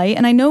in that light.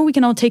 And I know we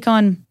can all take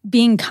on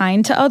being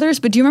kind to others,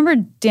 but do you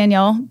remember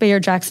Danielle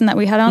Bayer-Jackson that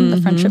we had on,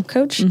 the friendship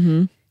coach?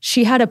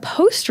 She had a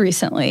post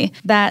recently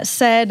that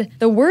said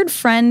the word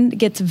friend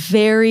gets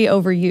very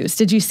overused.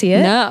 Did you see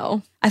it?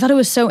 No. I thought it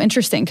was so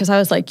interesting because I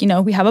was like, you know,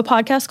 we have a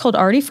podcast called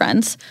Already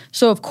Friends.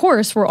 So of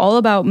course, we're all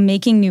about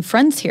making new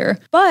friends here.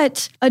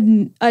 But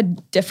a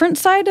different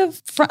side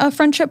of a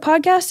friendship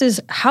podcast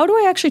is how do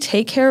I actually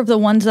take care of the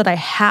ones that I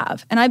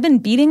have? And I've been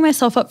beating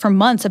myself up for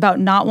months about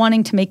not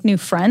wanting to make new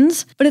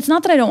friends. But it's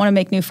not that I don't want to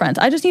make new friends.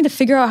 I just need to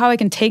figure out how I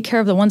can take care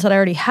of the ones that I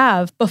already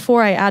have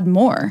before I add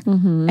more.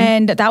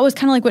 And that was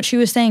kind of like what she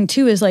was saying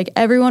too, is like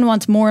everyone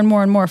wants more and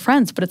more and more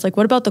friends. But it's like,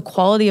 what about the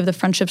quality of the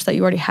friendships that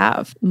you already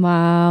have?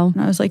 Wow.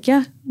 And I was like,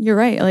 yeah, you're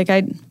right. Like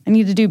I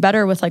need to do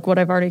better with like what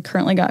I've already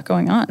currently got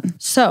going on.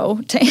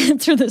 So to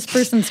answer this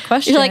person's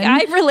question, You're like,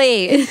 I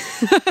relate.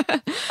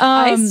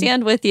 I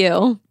stand with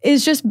you.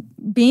 Is just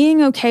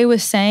being okay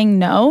with saying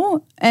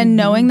no and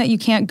knowing that you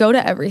can't go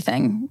to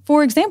everything.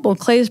 For example,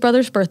 Clay's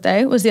brother's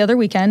birthday was the other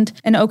weekend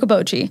in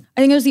Okoboji.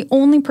 I think I was the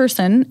only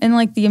person in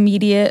like the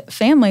immediate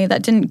family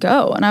that didn't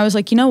go. And I was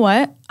like, you know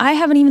what? I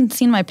haven't even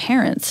seen my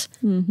parents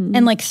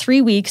in like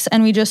 3 weeks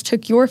and we just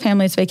took your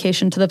family's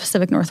vacation to the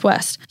Pacific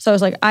Northwest. So I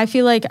was like, I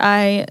feel like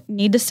I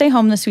need to stay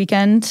home this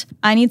weekend.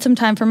 I need some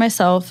time for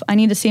myself. I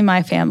need to see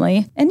my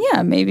family. And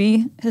yeah,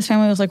 maybe his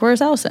family was like,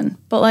 where's Allison?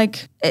 But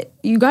like,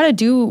 you got to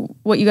do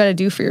what you got to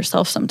do for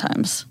yourself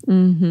sometimes.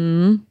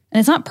 And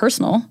it's not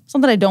personal. It's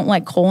not that I don't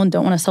like Cole and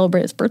don't want to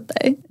celebrate his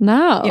birthday.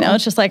 No. You know,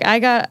 it's just like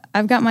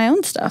I've got my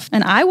own stuff.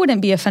 And I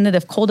wouldn't be offended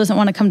if Cole doesn't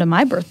want to come to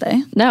my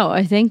birthday. No,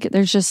 I think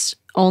there's just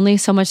only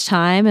so much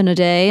time in a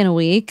day and a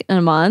week and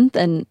a month,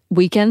 and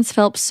weekends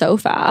fill up so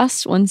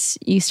fast once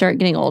you start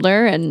getting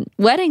older and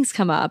weddings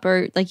come up,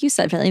 or like you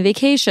said, family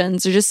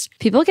vacations, or just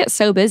people get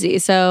so busy.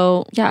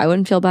 So yeah, I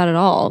wouldn't feel bad at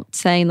all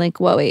saying like,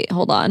 whoa, wait,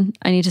 hold on.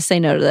 I need to say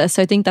no to this.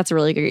 So I think that's a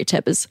really great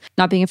tip, is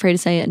not being afraid to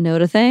say no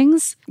to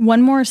things.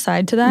 One more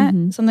side to that,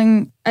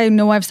 something I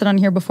know I've said on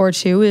here before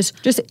too, is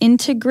just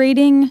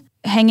integrating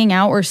hanging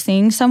out or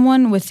seeing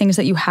someone with things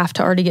that you have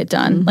to already get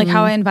done. Like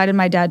how I invited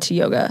my dad to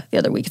yoga the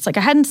other week. It's like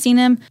I hadn't seen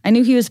him. I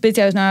knew he was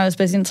busy. I was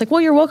busy. And it's like,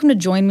 well, you're welcome to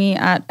join me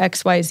at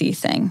XYZ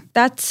thing.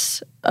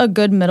 That's a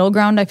good middle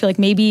ground. I feel like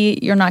maybe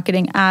you're not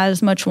getting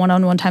as much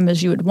one-on-one time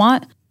as you would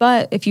want.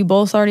 But if you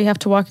both already have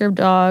to walk your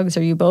dogs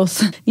or you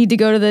both need to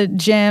go to the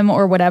gym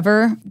or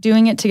whatever,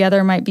 doing it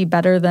together might be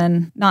better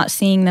than not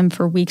seeing them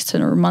for weeks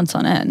or months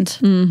on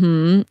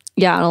end.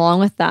 Yeah, and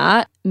along with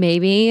that,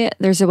 maybe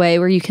there's a way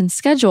where you can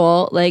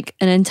schedule like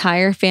an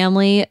entire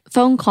family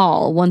phone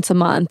call once a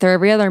month or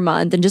every other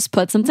month and just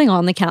put something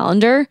on the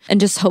calendar and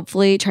just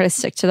hopefully try to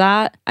stick to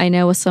that. I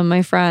know with some of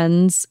my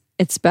friends,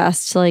 it's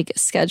best to like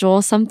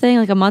schedule something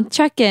like a month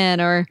check-in,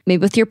 or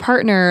maybe with your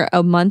partner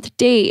a month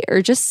date,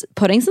 or just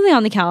putting something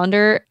on the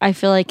calendar. I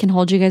feel like can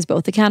hold you guys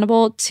both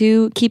accountable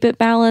to keep it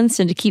balanced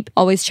and to keep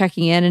always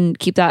checking in and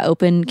keep that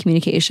open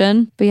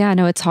communication. But yeah,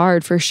 no, it's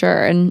hard for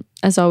sure. And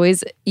as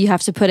always, you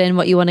have to put in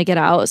what you want to get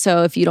out.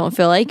 So if you don't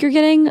feel like you're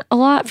getting a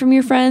lot from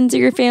your friends or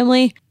your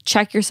family,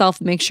 check yourself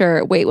and make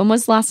sure, wait, when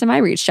was the last time I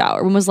reached out?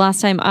 Or when was the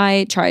last time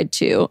I tried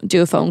to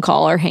do a phone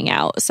call or hang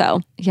out?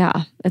 So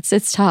yeah,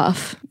 it's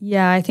tough.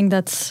 Yeah, I think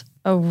that's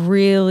a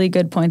really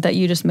good point that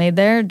you just made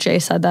there. Jay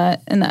said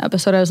that in the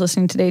episode I was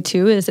listening today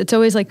too, is it's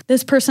always like,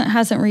 this person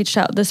hasn't reached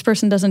out. This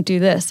person doesn't do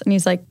this. And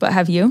he's like, but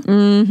have you?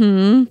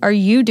 Mm-hmm. Are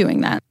you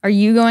doing that? Are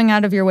you going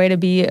out of your way to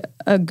be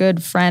a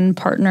good friend,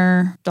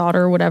 partner,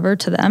 daughter, whatever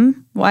to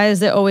them? Why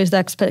is it always the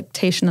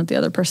expectation that the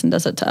other person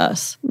does it to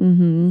us?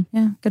 Mm-hmm.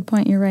 Yeah, good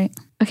point. You're right.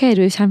 Okay,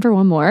 do we have time for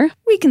one more?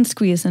 We can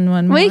squeeze in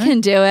one more. We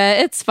can do it.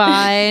 It's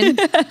fine.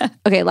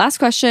 Okay, last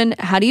question.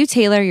 How do you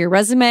tailor your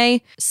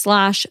resume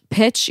 /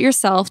 pitch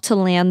yourself to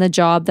land the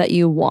job that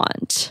you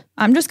want?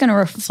 I'm just going to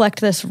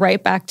reflect this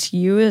right back to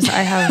you, as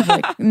I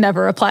have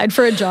never applied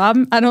for a job.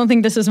 I don't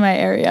think this is my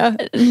area.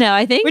 No,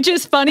 I think. Which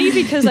is funny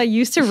because I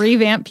used to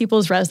revamp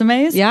people's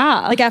resumes.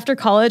 Yeah. Like after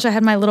college, I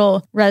had my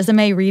little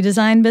resume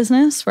redesign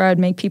business where I'd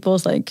make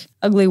people's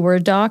ugly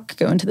Word doc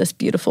go into this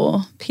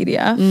beautiful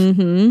PDF.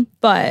 Mm-hmm.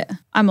 But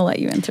I'm going to let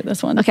you answer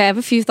this one. Okay, I have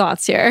a few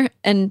thoughts here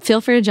and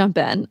feel free to jump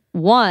in.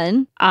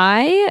 One,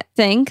 I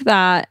think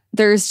that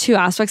there's two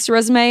aspects to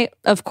resume.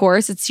 Of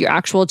course, it's your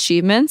actual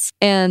achievements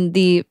and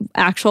the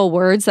actual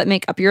words that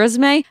make up your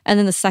resume. And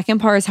then the second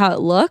part is how it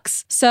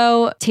looks.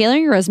 So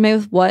tailoring your resume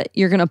with what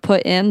you're going to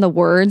put in, the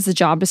words, the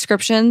job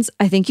descriptions,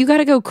 I think you got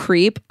to go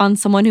creep on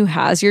someone who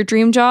has your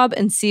dream job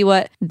and see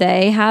what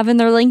they have in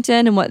their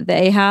LinkedIn and what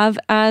they have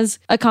as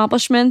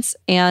accomplishments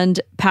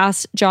and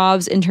past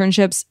jobs,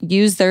 internships.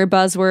 Use their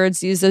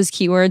buzzwords, use those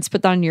keywords,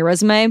 put that on your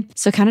resume.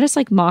 So kind of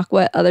just mock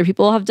what other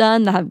people have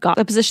done that have got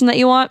the position that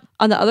you want.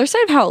 On the other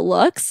side of how it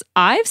looks,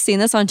 I've seen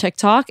this on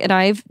TikTok and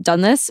I've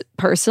done this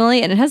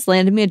personally and it has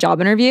landed me a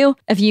job interview.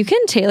 If you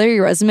can tailor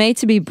your resume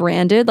to be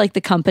branded like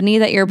the company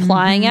that you're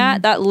applying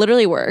at, that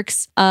literally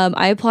works.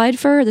 I applied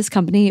for this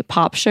company,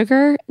 Pop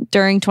Sugar,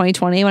 during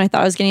 2020 when I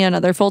thought I was getting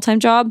another full-time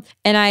job,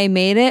 and I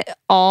made it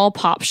all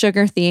Pop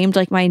Sugar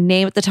themed. My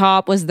name at the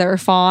top was their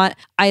font.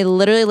 I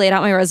literally laid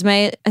out my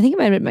resume, I think it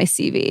might have been my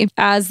CV,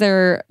 as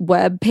their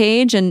web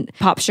page, and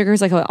Pop Sugar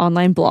is an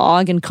online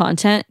blog and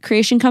content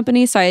creation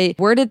company. So I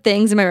worded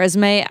things in my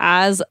resume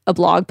as a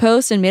blog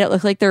post and made it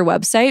look like their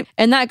website.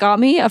 And that got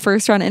me a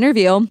first round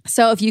interview.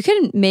 So if you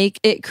can make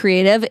it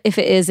creative, if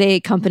it is a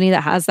company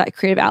that has that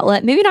creative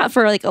outlet, maybe not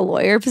for a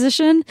lawyer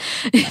position,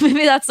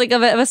 maybe that's a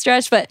bit of a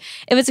stretch, but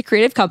if it's a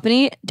creative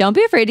company, don't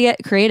be afraid to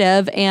get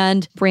creative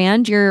and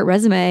brand your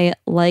resume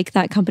like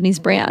that company's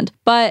brand.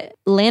 But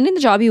landing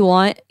the job you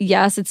want,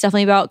 yes, it's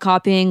definitely about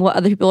copying what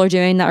other people are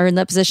doing that are in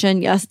that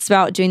position. Yes, it's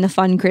about doing the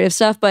fun, creative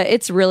stuff, but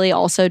it's really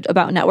also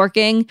about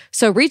networking.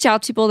 So reach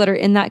out to people that are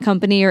in that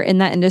company or in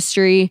that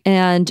industry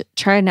and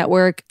try to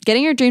network.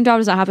 Getting your dream job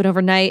does not happen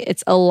overnight.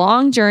 It's a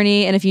long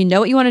journey. And if you know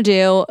what you want to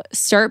do,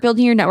 start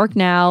building your network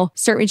now,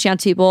 start reaching out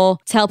to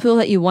people, tell people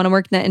that you want to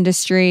work in that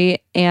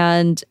industry.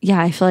 And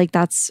yeah, I feel like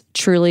that's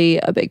truly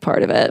a big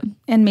part of it.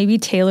 And maybe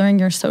tailoring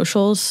your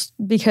socials,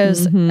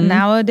 because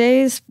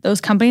nowadays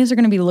those companies are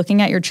going to be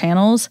looking at your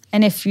channels.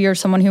 And if you're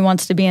someone who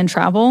wants to be in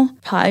travel,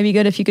 probably be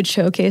good if you could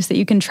showcase that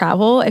you can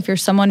travel. If you're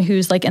someone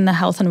who's in the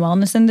health and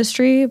wellness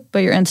industry, but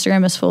your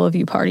Instagram is full of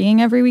you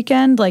partying every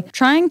weekend,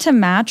 trying to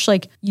match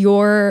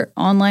your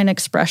online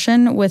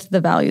expression with the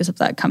values of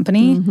that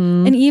company.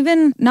 And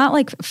even not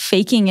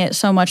faking it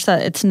so much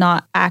that it's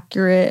not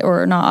accurate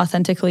or not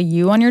authentically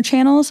you on your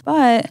channels.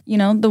 But,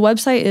 the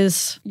website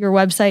is your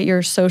website.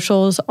 Your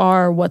socials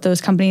are what those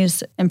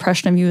companies'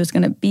 impression of you is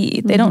going to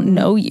be. They don't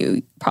know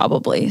you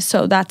probably.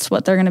 So that's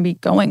what they're going to be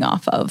going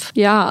off of.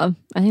 Yeah,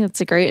 I think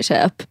that's a great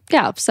tip.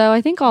 Yeah, so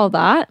I think all of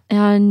that,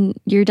 and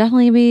you're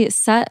definitely going to be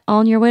set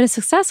on your way to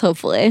success,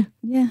 hopefully.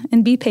 Yeah,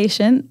 and be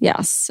patient.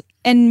 Yes.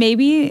 And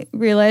maybe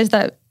realize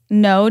that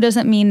no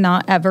doesn't mean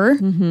not ever.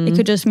 It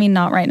could just mean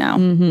not right now.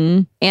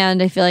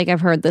 And I feel like I've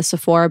heard this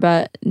before,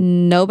 but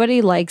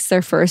nobody likes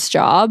their first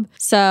job.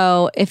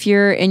 So if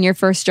you're in your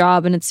first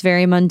job and it's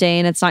very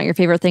mundane, it's not your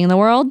favorite thing in the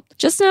world,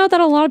 just know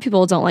that a lot of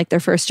people don't like their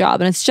first job.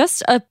 And it's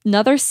just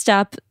another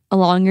step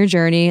along your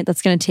journey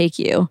that's going to take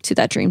you to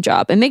that dream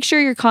job. And make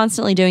sure you're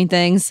constantly doing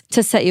things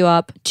to set you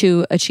up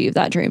to achieve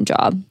that dream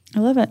job. I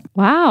love it.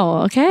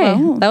 Wow. Okay.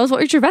 Wow. That was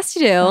what you're best to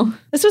do.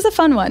 This was a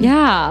fun one.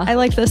 Yeah. I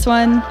like this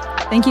one.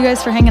 Thank you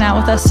guys for hanging out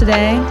with us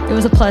today. It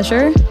was a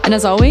pleasure. And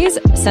as always,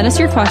 send us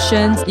your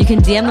questions. You can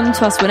DM them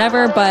to us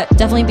whenever, but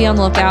definitely be on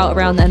the lookout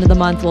around the end of the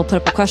month. We'll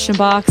put up a question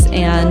box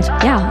and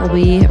yeah, we'll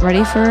be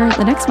ready for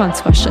the next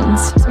month's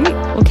questions. Sweet.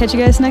 We'll catch you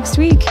guys next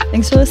week.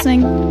 Thanks for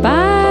listening.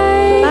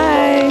 Bye.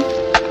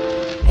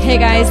 Bye. Hey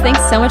guys,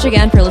 thanks so much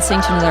again for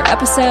listening to another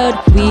episode.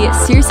 We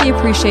seriously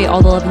appreciate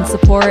all the love and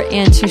support.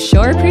 And to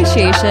show our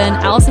appreciation,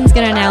 Allison's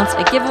going to announce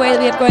a giveaway that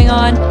we have going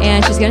on,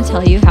 and she's going to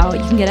tell you how you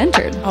can get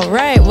entered. All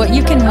right, what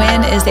you can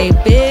win is a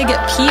big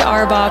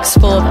PR box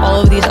full of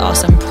all of these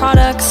awesome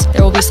products.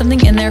 There will be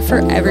something in there for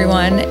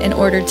everyone. In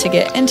order to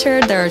get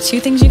entered, there are two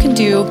things you can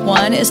do.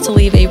 One is to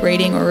leave a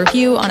rating or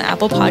review on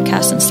Apple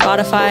Podcasts and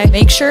Spotify.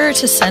 Make sure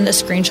to send a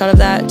screenshot of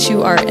that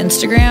to our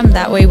Instagram.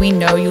 That way we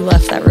know you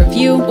left that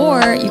review.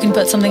 Or you can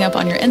put something up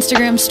on your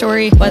Instagram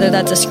story, whether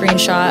that's a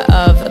screenshot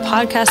of the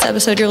podcast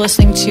episode you're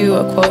listening to,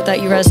 a quote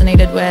that you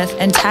resonated with,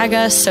 and tag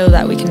us so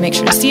that we can make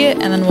sure to see it.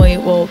 And then we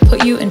will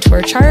put you into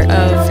our chart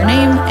of your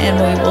name and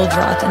we will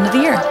draw at the end of the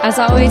year. As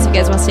always, if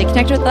you guys want to stay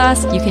connected with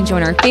us, you can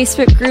join our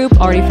Facebook group,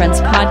 Already Friends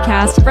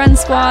Podcast, Friend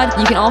Squad.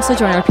 You can also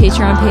join our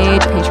Patreon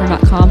page,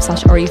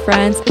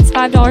 patreon.com/alreadyfriends. It's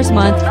 $5 a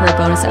month for a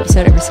bonus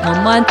episode every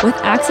single month with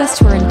access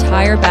to our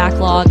entire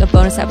backlog of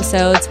bonus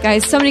episodes.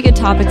 Guys, so many good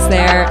topics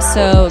there,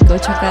 so go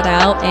check that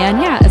out.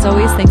 And yeah, as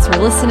always, thanks for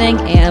listening,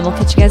 and we'll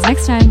catch you guys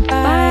next time.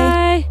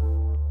 Bye.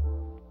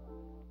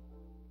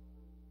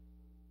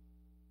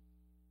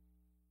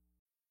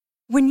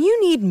 When you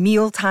need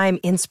mealtime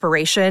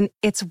inspiration,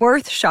 it's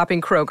worth shopping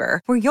Kroger,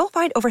 where you'll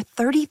find over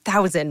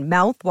 30,000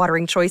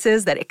 mouth-watering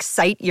choices that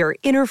excite your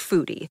inner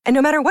foodie. And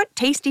no matter what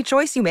tasty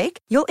choice you make,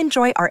 you'll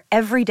enjoy our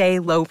everyday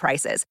low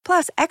prices,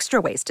 plus extra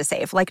ways to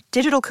save, like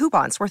digital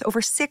coupons worth over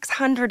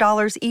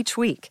 $600 each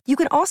week. You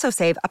can also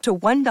save up to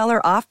 $1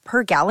 off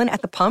per gallon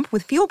at the pump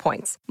with fuel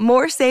points.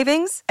 More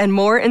savings and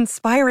more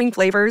inspiring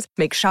flavors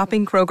make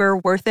shopping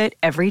Kroger worth it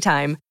every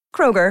time.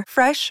 Kroger,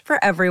 fresh for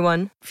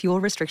everyone.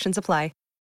 Fuel restrictions apply.